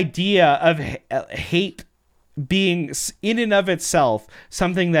even the idea of hate being in and of itself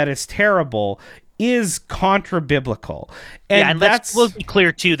something that is terrible is contra-biblical. And let's be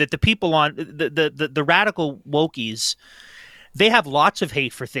clear too that the people on the radical wokies, they have lots of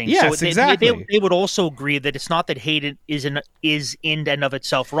hate for things. Yes, so exactly. They would also agree that it's not that hate is in and of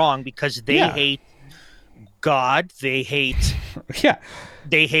itself wrong, because they hate God, they hate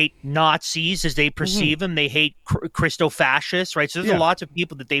they hate Nazis as they perceive them, they hate Christo-fascists, right? So there's lots of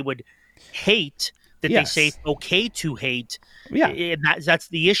people that they would hate that they say it's okay to hate. Yeah, and that's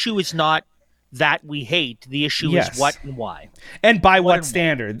the issue. Is not that we hate. The issue is what and why. And by what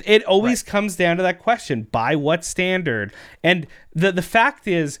standard. It always comes down to that question, by what standard? And the fact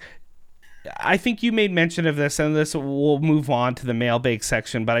is, I think you made mention of this, and this we'll move on to the mailbag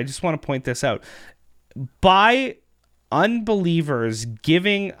section, but I just want to point this out. By unbelievers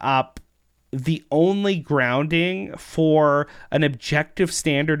giving up the only grounding for an objective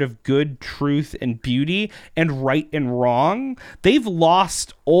standard of good, truth, and beauty, and right and wrong, they've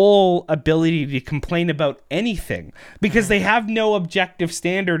lost all ability to complain about anything, because they have no objective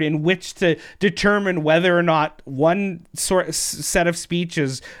standard in which to determine whether or not one set of speech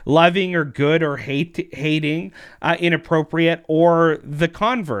is loving or good or hating, inappropriate, or the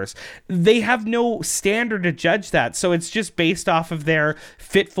converse. They have no standard to judge that, so it's just based off of their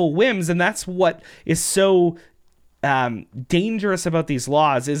fitful whims, and that's what is so dangerous about these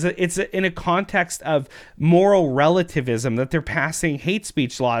laws. Is it's in a context of moral relativism that they're passing hate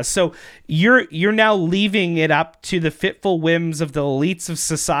speech laws. So you're now leaving it up to the fitful whims of the elites of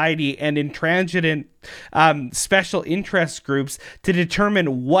society and intransigent special interest groups to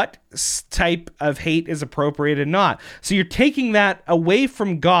determine what type of hate is appropriate and not. So you're taking that away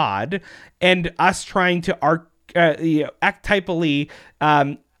from God and us trying to archetypally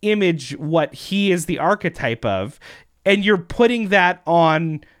image what he is the archetype of, and you're putting that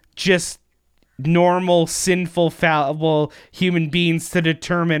on just normal, sinful, fallible human beings to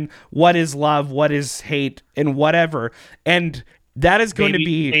determine what is love, what is hate, and whatever. And that is going to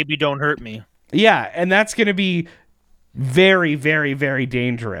be... Baby, don't hurt me. Yeah, and that's going to be very, very, very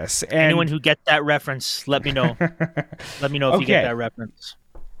dangerous. And anyone who gets that reference, let me know. Let me know if you get that reference.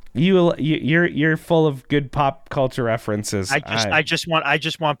 You're full of good pop culture references. I just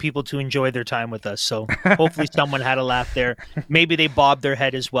want people to enjoy their time with us. So hopefully someone had a laugh there. Maybe they bobbed their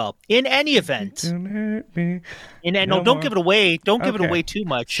head as well. In any event, don't give it away. Don't give it away too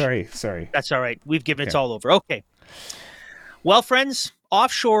much. Sorry. That's all right. We've given it's all over. Okay. Well, friends,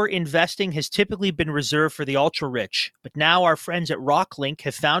 offshore investing has typically been reserved for the ultra rich, but now our friends at RockLink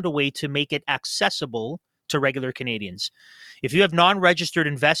have found a way to make it accessible to regular Canadians. If you have non-registered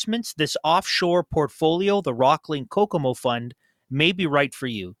investments, this offshore portfolio, the RockLink Kokomo Fund, may be right for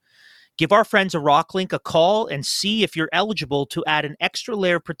you. Give our friends at Rocklink a call and see if you're eligible to add an extra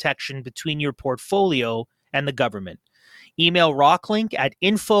layer of protection between your portfolio and the government. Email Rocklink at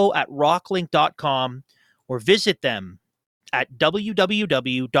info@rocklink.com or visit them at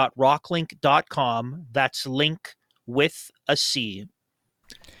www.rocklink.com. That's link with a C.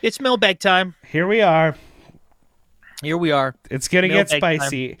 It's mailbag time. Here we are. It's going to get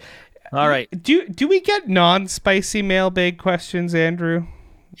spicy. Time. All right. Do we get non-spicy mailbag questions, Andrew?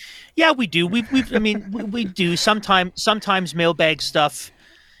 Yeah, we do. We do. Sometimes mailbag stuff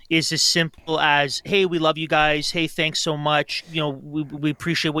is as simple as, hey, we love you guys. Hey, thanks so much. We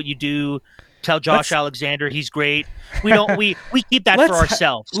appreciate what you do. Tell Josh Alexander he's great. We keep that for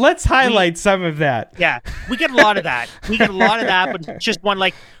ourselves. Let's highlight some of that. Yeah, we get a lot of that. But just one,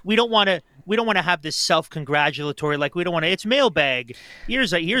 like, we don't want to have this self-congratulatory, like, we don't want to. It's mailbag.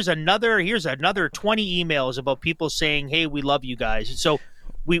 Here's another 20 emails about people saying, hey, we love you guys. So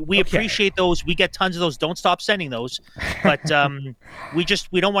we appreciate those. We get tons of those. Don't stop sending those. But we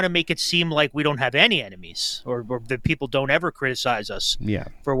don't want to make it seem like we don't have any enemies, or that people don't ever criticize us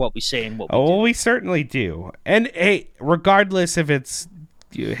for what we say and what we do. We certainly do. And hey, regardless if it's,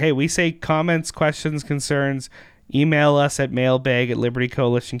 hey, we say comments, questions, concerns, email us at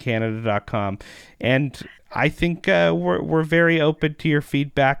mailbag@libertycoalitioncanada.com. And I think we're very open to your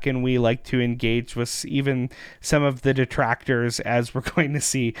feedback, and we like to engage with even some of the detractors, as we're going to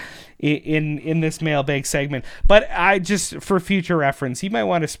see in this mailbag segment. But I just, for future reference, you might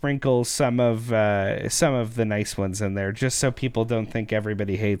want to sprinkle some of the nice ones in there, just so people don't think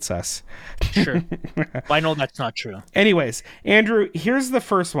everybody hates us. Sure. I know that's not true. Anyways, Andrew, here's the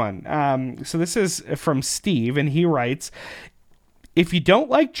first one. So this is from Steve, and he writes, if you don't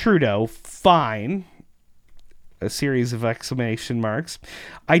like Trudeau, fine. A series of exclamation marks.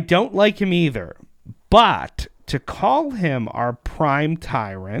 I don't like him either. But to call him our prime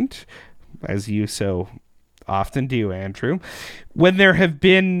tyrant, as you so often do, Andrew, when there have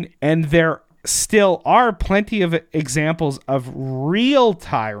been, and there still are, plenty of examples of real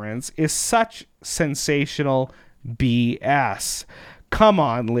tyrants, is such sensational BS. Come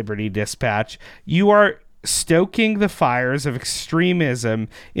on, Liberty Dispatch. You are stoking the fires of extremism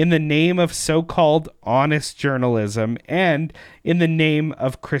in the name of so-called honest journalism and in the name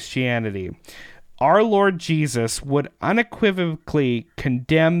of Christianity. Our Lord Jesus would unequivocally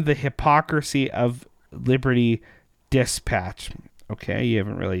condemn the hypocrisy of Liberty Dispatch. Okay, you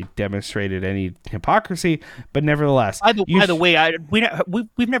haven't really demonstrated any hypocrisy, but nevertheless. By the way,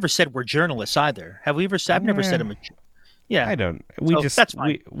 we've never said we're journalists either. Have we ever said? I've never said I'm a. Yeah, I don't. That's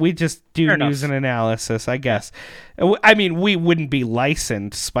fine. We just do Fair news enough. and analysis, I guess. I mean, we wouldn't be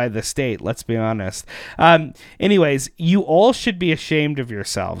licensed by the state. Let's be honest. Anyways, you all should be ashamed of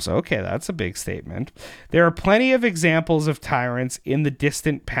yourselves. Okay, that's a big statement. There are plenty of examples of tyrants in the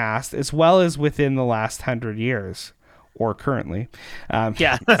distant past, as well as within the last 100 years. Or currently. Right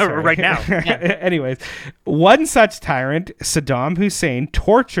now. Yeah. Anyways, one such tyrant, Saddam Hussein,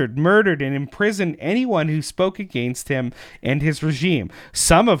 tortured, murdered, and imprisoned anyone who spoke against him and his regime,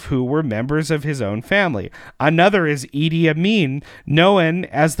 some of who were members of his own family. Another is Idi Amin, known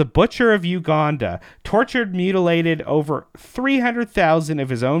as the Butcher of Uganda, tortured, mutilated over 300,000 of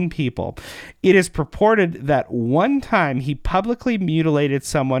his own people. It is purported that one time he publicly mutilated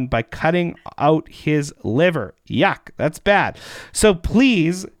someone by cutting out his liver. Yuck, that's bad. So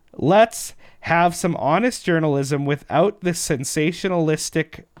please, let's have some honest journalism without this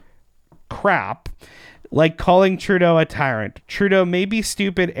sensationalistic crap, like calling Trudeau a tyrant. Trudeau may be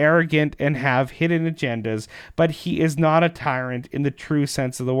stupid, arrogant, and have hidden agendas, but he is not a tyrant in the true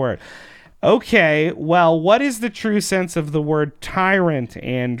sense of the word. Okay, well, what is the true sense of the word tyrant,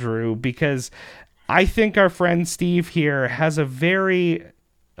 Andrew? Because I think our friend Steve here has a very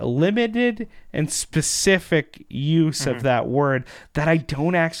limited and specific use of that word that I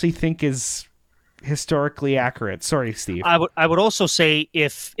don't actually think is historically accurate. Sorry, Steve. I would also say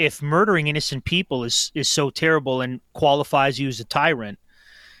if murdering innocent people is so terrible and qualifies you as a tyrant,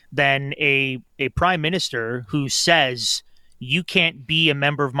 then a prime minister who says you can't be a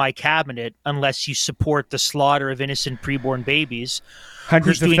member of my cabinet unless you support the slaughter of innocent preborn babies,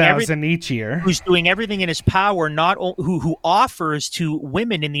 hundreds of thousands each year, who's doing everything in his power, who offers to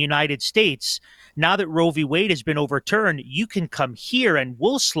women in the United States, now that Roe v. Wade has been overturned, you can come here and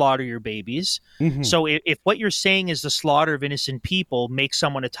we'll slaughter your babies. Mm-hmm. So if what you're saying is the slaughter of innocent people makes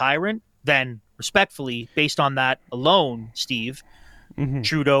someone a tyrant, then respectfully, based on that alone, Steve,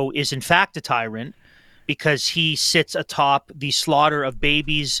 Trudeau is in fact a tyrant, because he sits atop the slaughter of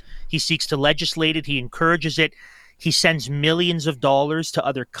babies. He seeks to legislate it. He encourages it. He sends millions of dollars to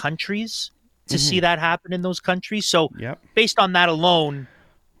other countries to see that happen in those countries. So based on that alone,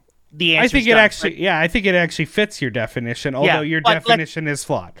 the answer. I think it actually fits your definition, although your definition is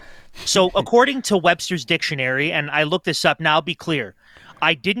flawed. So according to Webster's dictionary, and I looked this up, now I'll be clear,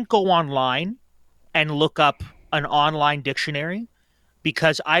 I didn't go online and look up an online dictionary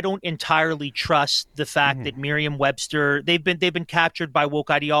because I don't entirely trust the fact that Merriam-Webster, they've been captured by woke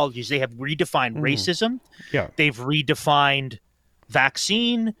ideologies. They have redefined racism. Yeah. They've redefined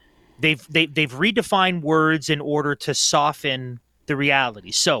vaccine. They've redefined words in order to soften the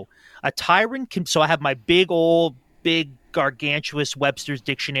reality. So a tyrant can, so I have my big gargantuous Webster's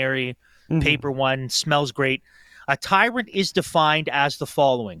dictionary, paper one, smells great. A tyrant is defined as the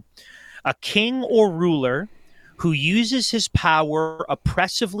following: a king or ruler who uses his power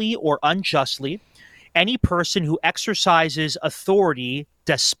oppressively or unjustly, any person who exercises authority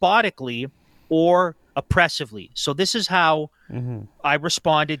despotically or oppressively. So this is how I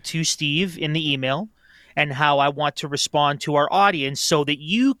responded to Steve in the email, and how I want to respond to our audience, so that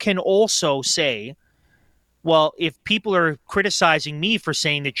you can also say, well, if people are criticizing me for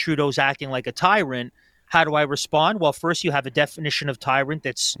saying that Trudeau's acting like a tyrant, how do I respond? Well, first you have a definition of tyrant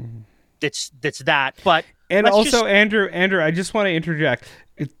that's that. But and also, Andrew, I just want to interject.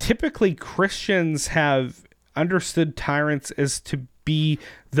 Typically, Christians have understood tyrants as to be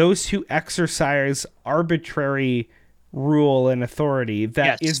those who exercise arbitrary rule and authority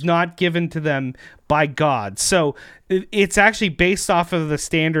that is not given to them by God. So it's actually based off of the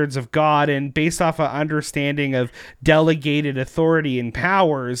standards of God and based off of understanding of delegated authority and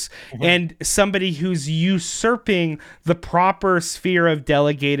powers, and somebody who's usurping the proper sphere of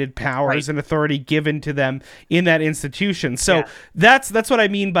delegated powers and authority given to them in that institution. So that's what I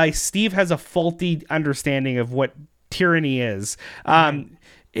mean by Steve has a faulty understanding of what tyranny is.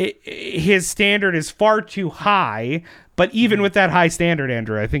 His standard is far too high, but even with that high standard,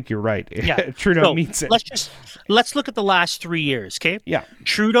 Andrew, I think you're right. Yeah. Trudeau meets it. Let's look at the last 3 years, okay? Yeah.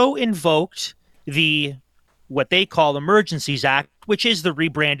 Trudeau invoked what they call Emergencies Act, which is the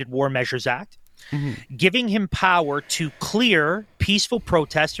rebranded War Measures Act, giving him power to clear peaceful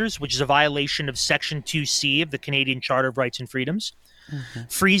protesters, which is a violation of Section 2C of the Canadian Charter of Rights and Freedoms.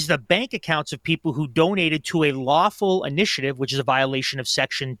 Freeze the bank accounts of people who donated to a lawful initiative, which is a violation of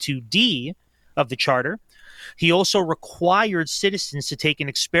Section 2D of the Charter. He also required citizens to take an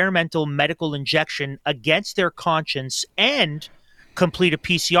experimental medical injection against their conscience and complete a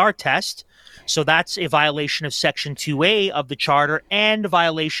PCR test. So that's a violation of Section 2A of the Charter and a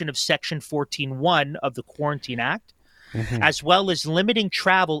violation of Section 14.1 of the Quarantine Act. As well as limiting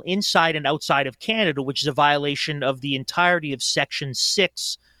travel inside and outside of Canada, which is a violation of the entirety of Section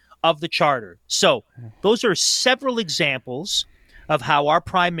 6 of the Charter. So those are several examples of how our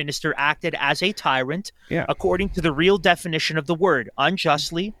Prime Minister acted as a tyrant, according to the real definition of the word: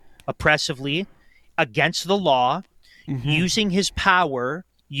 unjustly, oppressively, against the law, using his power,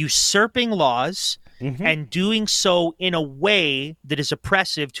 usurping laws, and doing so in a way that is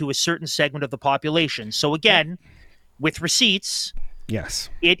oppressive to a certain segment of the population. So again, with receipts,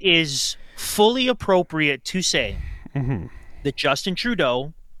 it is fully appropriate to say that Justin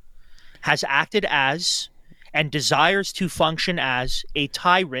Trudeau has acted as and desires to function as a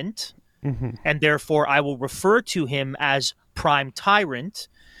tyrant, and therefore I will refer to him as Prime Tyrant,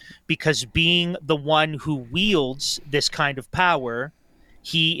 because being the one who wields this kind of power,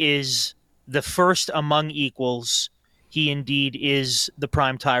 he is the first among equals. He indeed is the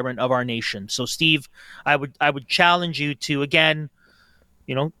prime tyrant of our nation. So, Steve, I would challenge you to, again,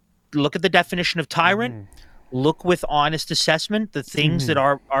 look at the definition of tyrant, look with honest assessment the things that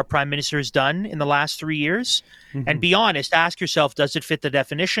our prime minister has done in the last 3 years, and be honest. Ask yourself, does it fit the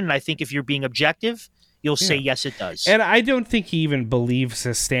definition? And I think if you're being objective, you'll say yes, it does. And I don't think he even believes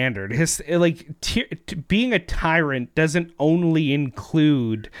his standard. His being a tyrant doesn't only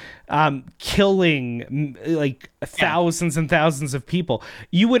include killing thousands and thousands of people.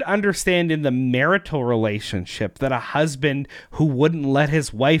 You would understand in the marital relationship that a husband who wouldn't let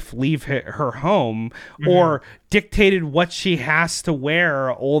his wife leave her home or dictated what she has to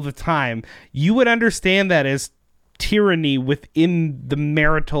wear all the time, you would understand that as tyranny within the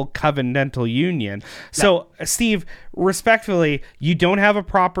marital covenantal union. So, Steve, respectfully, you don't have a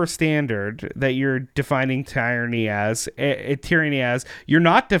proper standard that you're defining tyranny as. You're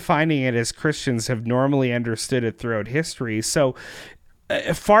not defining it as Christians have normally understood it throughout history. So,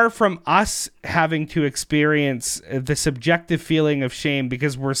 far from us having to experience the subjective feeling of shame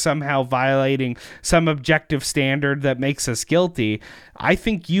because we're somehow violating some objective standard that makes us guilty, I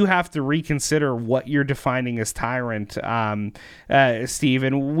think you have to reconsider what you're defining as tyrant, Steve.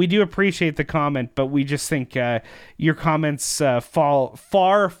 And we do appreciate the comment, but we just think your comments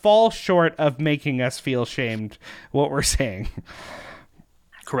fall short of making us feel shamed what we're saying.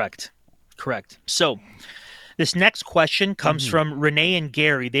 Correct. So this next question comes from Renee and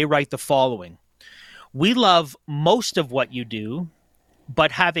Gary. They write the following. We love most of what you do,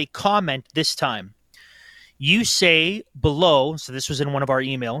 but have a comment this time. You say below, so this was in one of our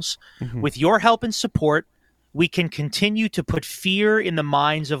emails, with your help and support, we can continue to put fear in the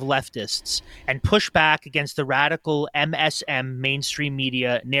minds of leftists and push back against the radical MSM mainstream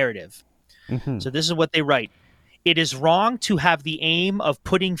media narrative. So this is what they write. It is wrong to have the aim of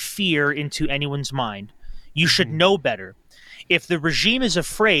putting fear into anyone's mind. You should know better. If the regime is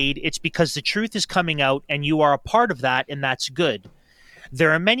afraid, it's because the truth is coming out and you are a part of that, and that's good.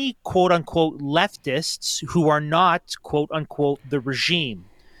 There are many quote-unquote leftists who are not quote-unquote the regime.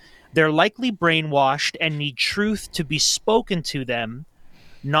 They're likely brainwashed and need truth to be spoken to them,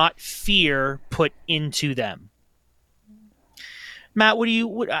 not fear put into them. Matt, what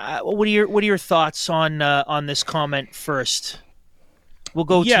are your thoughts on this comment first? We'll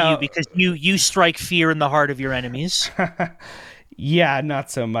go to you because you strike fear in the heart of your enemies. Yeah, not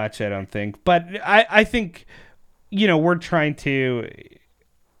so much, I don't think. But I think, we're trying to...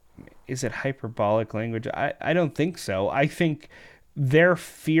 Is it hyperbolic language? I don't think so. I think they're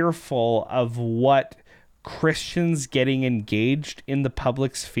fearful of what Christians getting engaged in the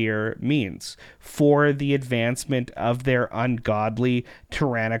public sphere means for the advancement of their ungodly,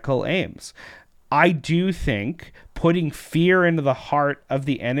 tyrannical aims. I do think putting fear into the heart of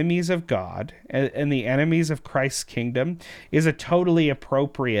the enemies of God and the enemies of Christ's kingdom is a totally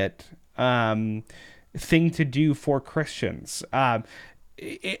appropriate thing to do for Christians.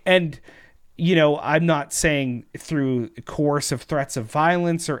 And, I'm not saying through coercive threats of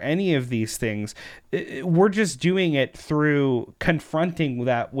violence or any of these things. We're just doing it through confronting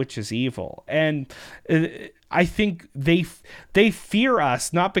that which is evil. And I think they fear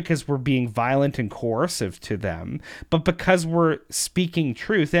us not because we're being violent and coercive to them, but because we're speaking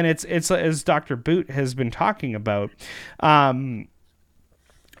truth. And it's as Dr. Boot has been talking about,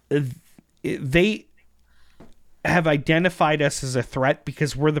 they have identified us as a threat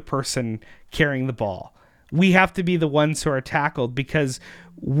because we're the person carrying the ball. We have to be the ones who are tackled because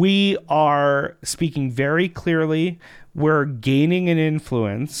we are speaking very clearly, we're gaining an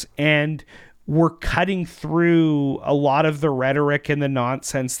influence, and we're cutting through a lot of the rhetoric and the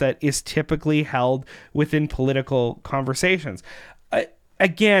nonsense that is typically held within political conversations.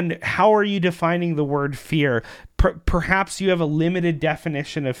 Again, how are you defining the word fear? Perhaps you have a limited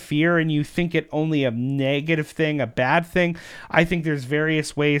definition of fear and you think it only a negative thing, a bad thing. I think there's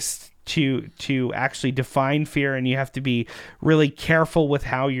various ways to actually define fear, and you have to be really careful with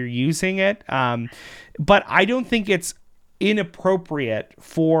how you're using it. But I don't think it's inappropriate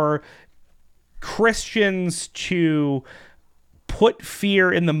for Christians to put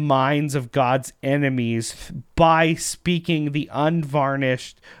fear in the minds of God's enemies by speaking the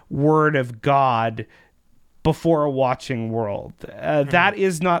unvarnished word of God before a watching world. That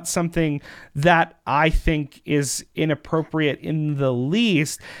is not something that I think is inappropriate in the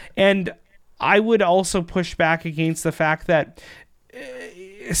least. And I would also push back against the fact that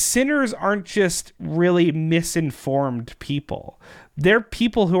sinners aren't just really misinformed people. They're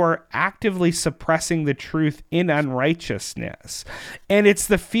people who are actively suppressing the truth in unrighteousness. And it's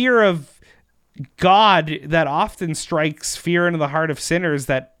the fear of God that often strikes fear into the heart of sinners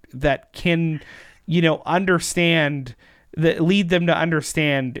that can, understand, that lead them to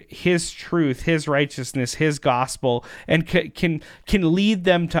understand his truth, his righteousness, his gospel, and can lead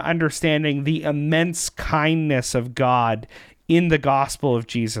them to understanding the immense kindness of God in the gospel of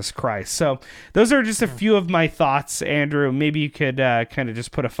Jesus Christ. So those are just a few of my thoughts, Andrew. Maybe you could kind of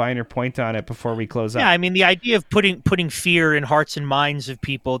just put a finer point on it before we close up. Yeah, I mean, the idea of putting fear in hearts and minds of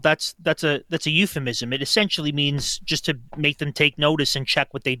people, that's a euphemism. It essentially means just to make them take notice and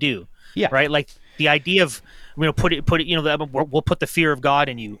check what they do. Yeah. Right? Like the idea of, we'll put the fear of God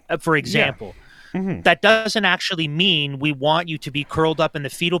in you, for example. Yeah. Mm-hmm. That doesn't actually mean we want you to be curled up in the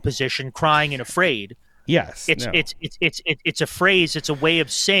fetal position, crying and afraid. Yes, it's a phrase. It's a way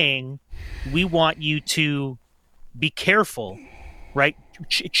of saying we want you to be careful, right?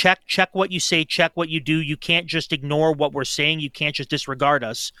 Check what you say, check what you do. You can't just ignore what we're saying. You can't just disregard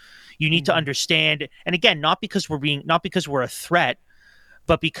us. You need to understand. And again, not because we're a threat,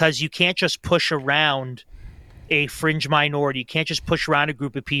 but because you can't just push around a fringe minority. You can't just push around a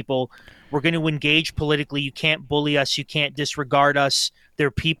group of people. We're going to engage politically. You can't bully us. You can't disregard us. There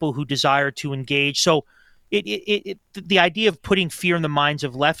are people who desire to engage. So the idea of putting fear in the minds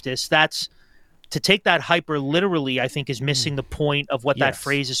of leftists, that's to take that hyper literally, I think, is missing the point of what that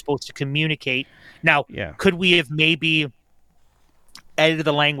phrase is supposed to communicate. Now, could we have maybe edited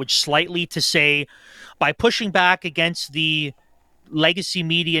the language slightly to say, by pushing back against the legacy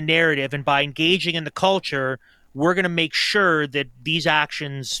media narrative, and by engaging in the culture, we're going to make sure that these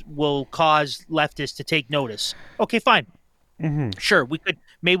actions will cause leftists to take notice. Okay, fine. Sure, we could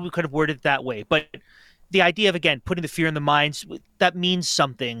have worded it that way, but the idea of, again, putting the fear in the minds, that means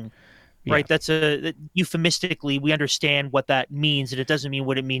something, right? That's euphemistically, we understand what that means, and it doesn't mean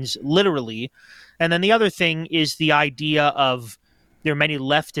what it means literally. And then the other thing is the idea of there are many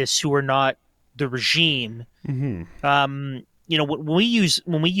leftists who are not the regime. When we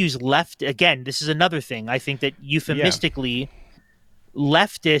use left, again, this is another thing. I think that euphemistically,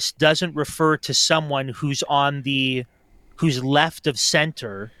 leftist doesn't refer to someone who's left of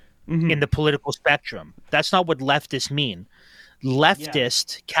center in the political spectrum. That's not what leftists mean.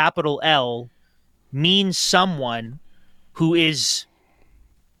 Leftist, capital L, means someone who is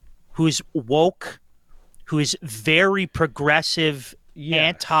woke, who is very progressive,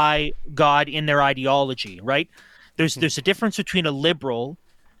 anti-God in their ideology, right? There's a difference between a liberal,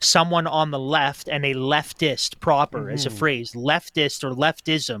 someone on the left, and a leftist proper as a phrase. Leftist or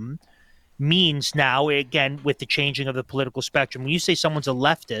leftism means now, again, with the changing of the political spectrum, when you say someone's a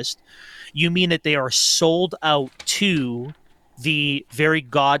leftist, you mean that they are sold out to the very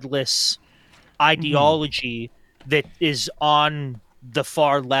godless ideology that is on the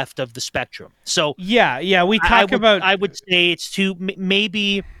far left of the spectrum. So I would say it's to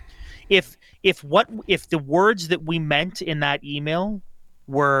maybe if the words that we meant in that email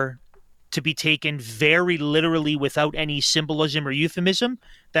were to be taken very literally without any symbolism or euphemism,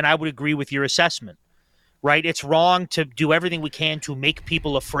 then I would agree with your assessment, right? It's wrong to do everything we can to make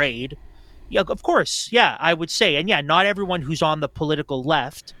people afraid. Yeah, of course. Yeah, I would say. And not everyone who's on the political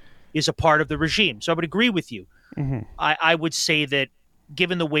left is a part of the regime. So I would agree with you. I would say that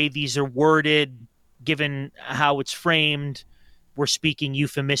given the way these are worded, given how it's framed, we're speaking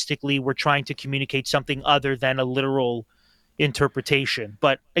euphemistically. We're trying to communicate something other than a literal interpretation.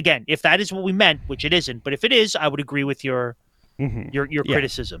 But again, if that is what we meant, which it isn't, but if it is, I would agree with your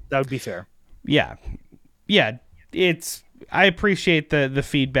criticism. That would be fair. Yeah. I appreciate the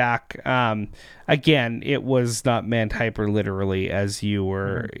feedback. Again, it was not meant hyper literally, as you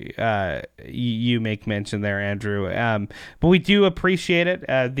were you make mention there, Andrew. But we do appreciate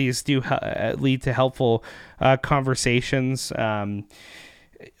it. These do lead to helpful conversations on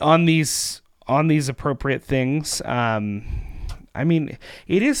these appropriate things. I mean,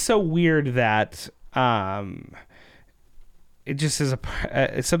 it is so weird that it just is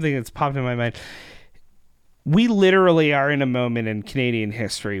something that's popped in my mind. We literally are in a moment in Canadian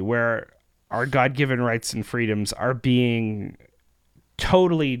history where our God-given rights and freedoms are being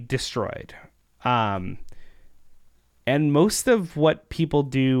totally destroyed. And most of what people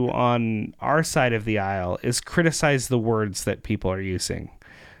do on our side of the aisle is criticize the words that people are using.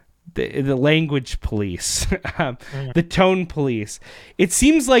 The language police, the tone police. It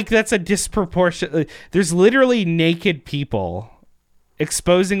seems like that's a disproportionate. There's literally naked people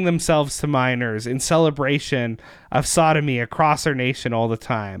exposing themselves to minors in celebration of sodomy across our nation all the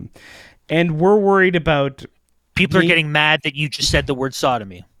time. And we're worried about... People are getting mad that you just said the word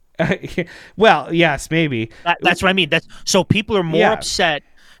sodomy. Well, yes, maybe. That's what I mean. So people are more upset.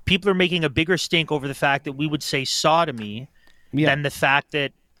 People are making a bigger stink over the fact that we would say sodomy than the fact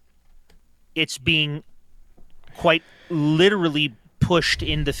that it's being quite literally pushed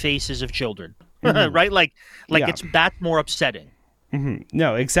in the faces of children. Right? Like that's more upsetting.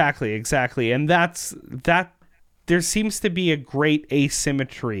 No, exactly. And that there seems to be a great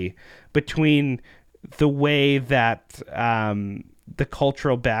asymmetry between the way that the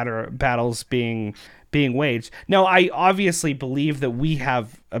cultural battles being waged. Now, I obviously believe that we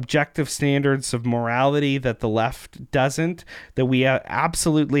have objective standards of morality that the left doesn't, that we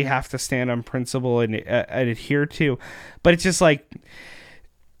absolutely have to stand on principle and adhere to. But it's just like,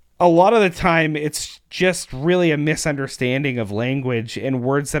 a lot of the time, it's just really a misunderstanding of language and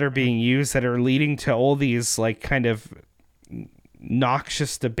words that are being used that are leading to all these like kind of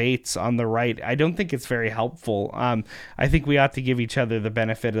noxious debates on the right. I don't think it's very helpful. I think we ought to give each other the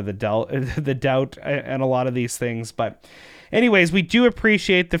benefit of the doubt and a lot of these things. But anyways, we do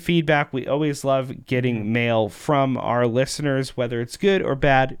appreciate the feedback. We always love getting mail from our listeners, whether it's good or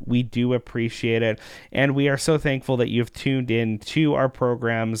bad. We do appreciate it. And we are so thankful that you've tuned in to our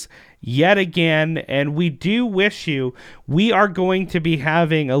programs yet again. And we do wish you, we are going to be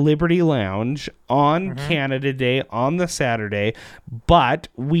having a Liberty Lounge on Canada Day on the Saturday, but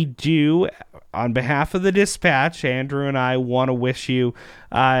we do, on behalf of the Dispatch, Andrew and I want to wish you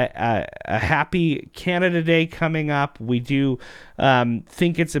a happy Canada Day coming up. We do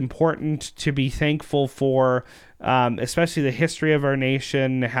think it's important to be thankful for especially the history of our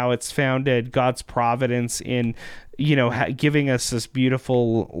nation, how it's founded, God's providence in giving us this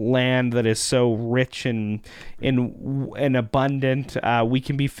beautiful land that is so rich and abundant. We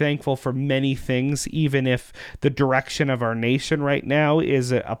can be thankful for many things, even if the direction of our nation right now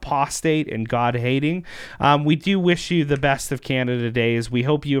is apostate and God-hating. We do wish you the best of Canada Days. We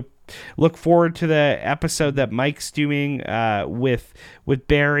hope you look forward to the episode that Mike's doing with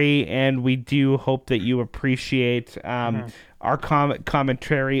Barry, and we do hope that you appreciate our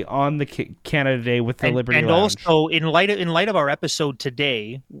commentary on the Canada Day with the Liberty Lounge. And also, in light of our episode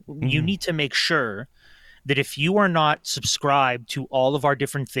today, you need to make sure that if you are not subscribed to all of our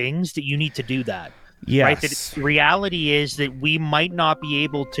different things, that you need to do that. Yes. Right? The reality is that we might not be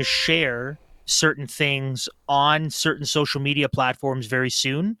able to share certain things on certain social media platforms very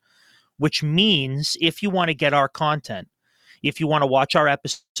soon, which means if you want to get our content, if you want to watch our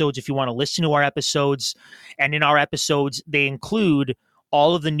episodes, if you want to listen to our episodes, and in our episodes, they include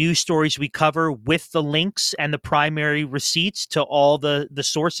all of the news stories we cover with the links and the primary receipts to all the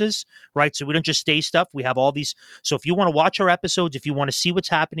sources, right? So we don't just say stuff. We have all these. So if you want to watch our episodes, if you want to see what's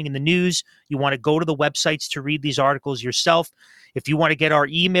happening in the news, you want to go to the websites to read these articles yourself. If you want to get our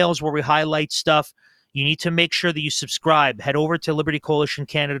emails where we highlight stuff, you need to make sure that you subscribe. Head over to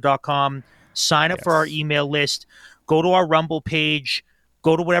libertycoalitioncanada.com, sign up for our email list, go to our Rumble page,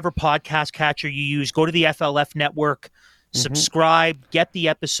 go to whatever podcast catcher you use, go to the FLF network, subscribe, get the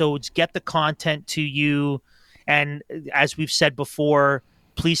episodes, get the content to you. And as we've said before,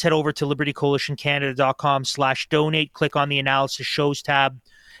 please head over to libertycoalitioncanada.com/donate, click on the analysis shows tab,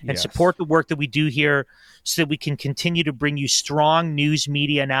 and support the work that we do here so that we can continue to bring you strong news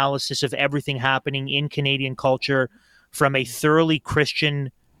media analysis of everything happening in Canadian culture from a thoroughly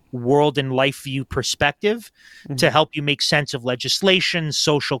Christian world and life view perspective to help you make sense of legislation,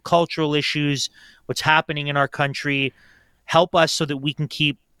 social, cultural issues, what's happening in our country. Help us so that we can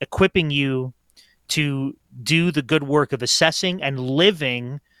keep equipping you to do the good work of assessing and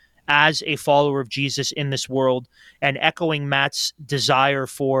living as a follower of Jesus in this world. And echoing Matt's desire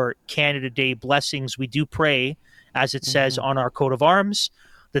for Canada Day blessings, we do pray, as it says on our coat of arms,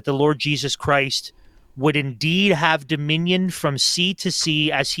 that the Lord Jesus Christ would indeed have dominion from sea to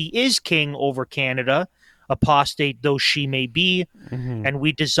sea as he is king over Canada, apostate though she may be. And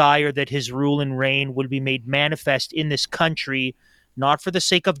we desire that his rule and reign would be made manifest in this country, not for the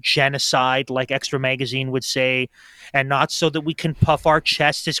sake of genocide, like Extra Magazine would say, and not so that we can puff our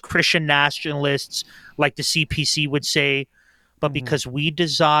chests as Christian nationalists, like the CPC would say, but because we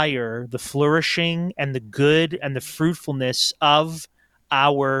desire the flourishing and the good and the fruitfulness of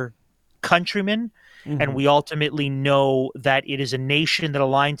our countrymen. And we ultimately know that it is a nation that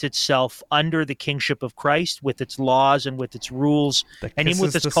aligns itself under the kingship of Christ with its laws and with its rules and even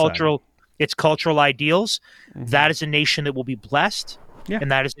with its cultural ideals. That is a nation that will be blessed.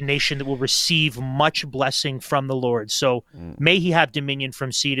 And that is a nation that will receive much blessing from the Lord. So may he have dominion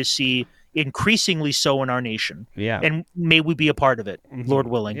from sea to sea, increasingly so in our nation. And may we be a part of it, Lord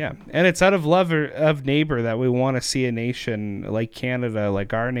willing. And it's out of love of neighbor that we want to see a nation like Canada,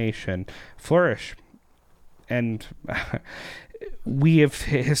 like our nation, flourish. And we have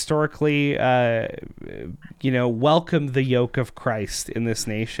historically, welcomed the yoke of Christ in this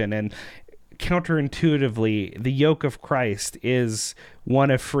nation. And counterintuitively, the yoke of Christ is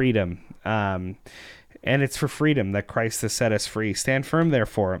one of freedom. And it's for freedom that Christ has set us free. Stand firm,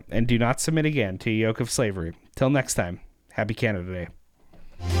 therefore, and do not submit again to a yoke of slavery. Till next time, happy Canada Day.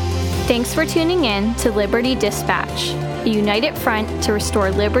 Thanks for tuning in to Liberty Dispatch, a united front to restore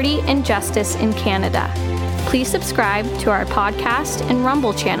liberty and justice in Canada. Please subscribe to our podcast and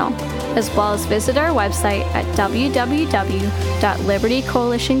Rumble channel, as well as visit our website at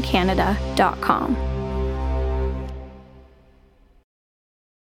www.libertycoalitioncanada.com.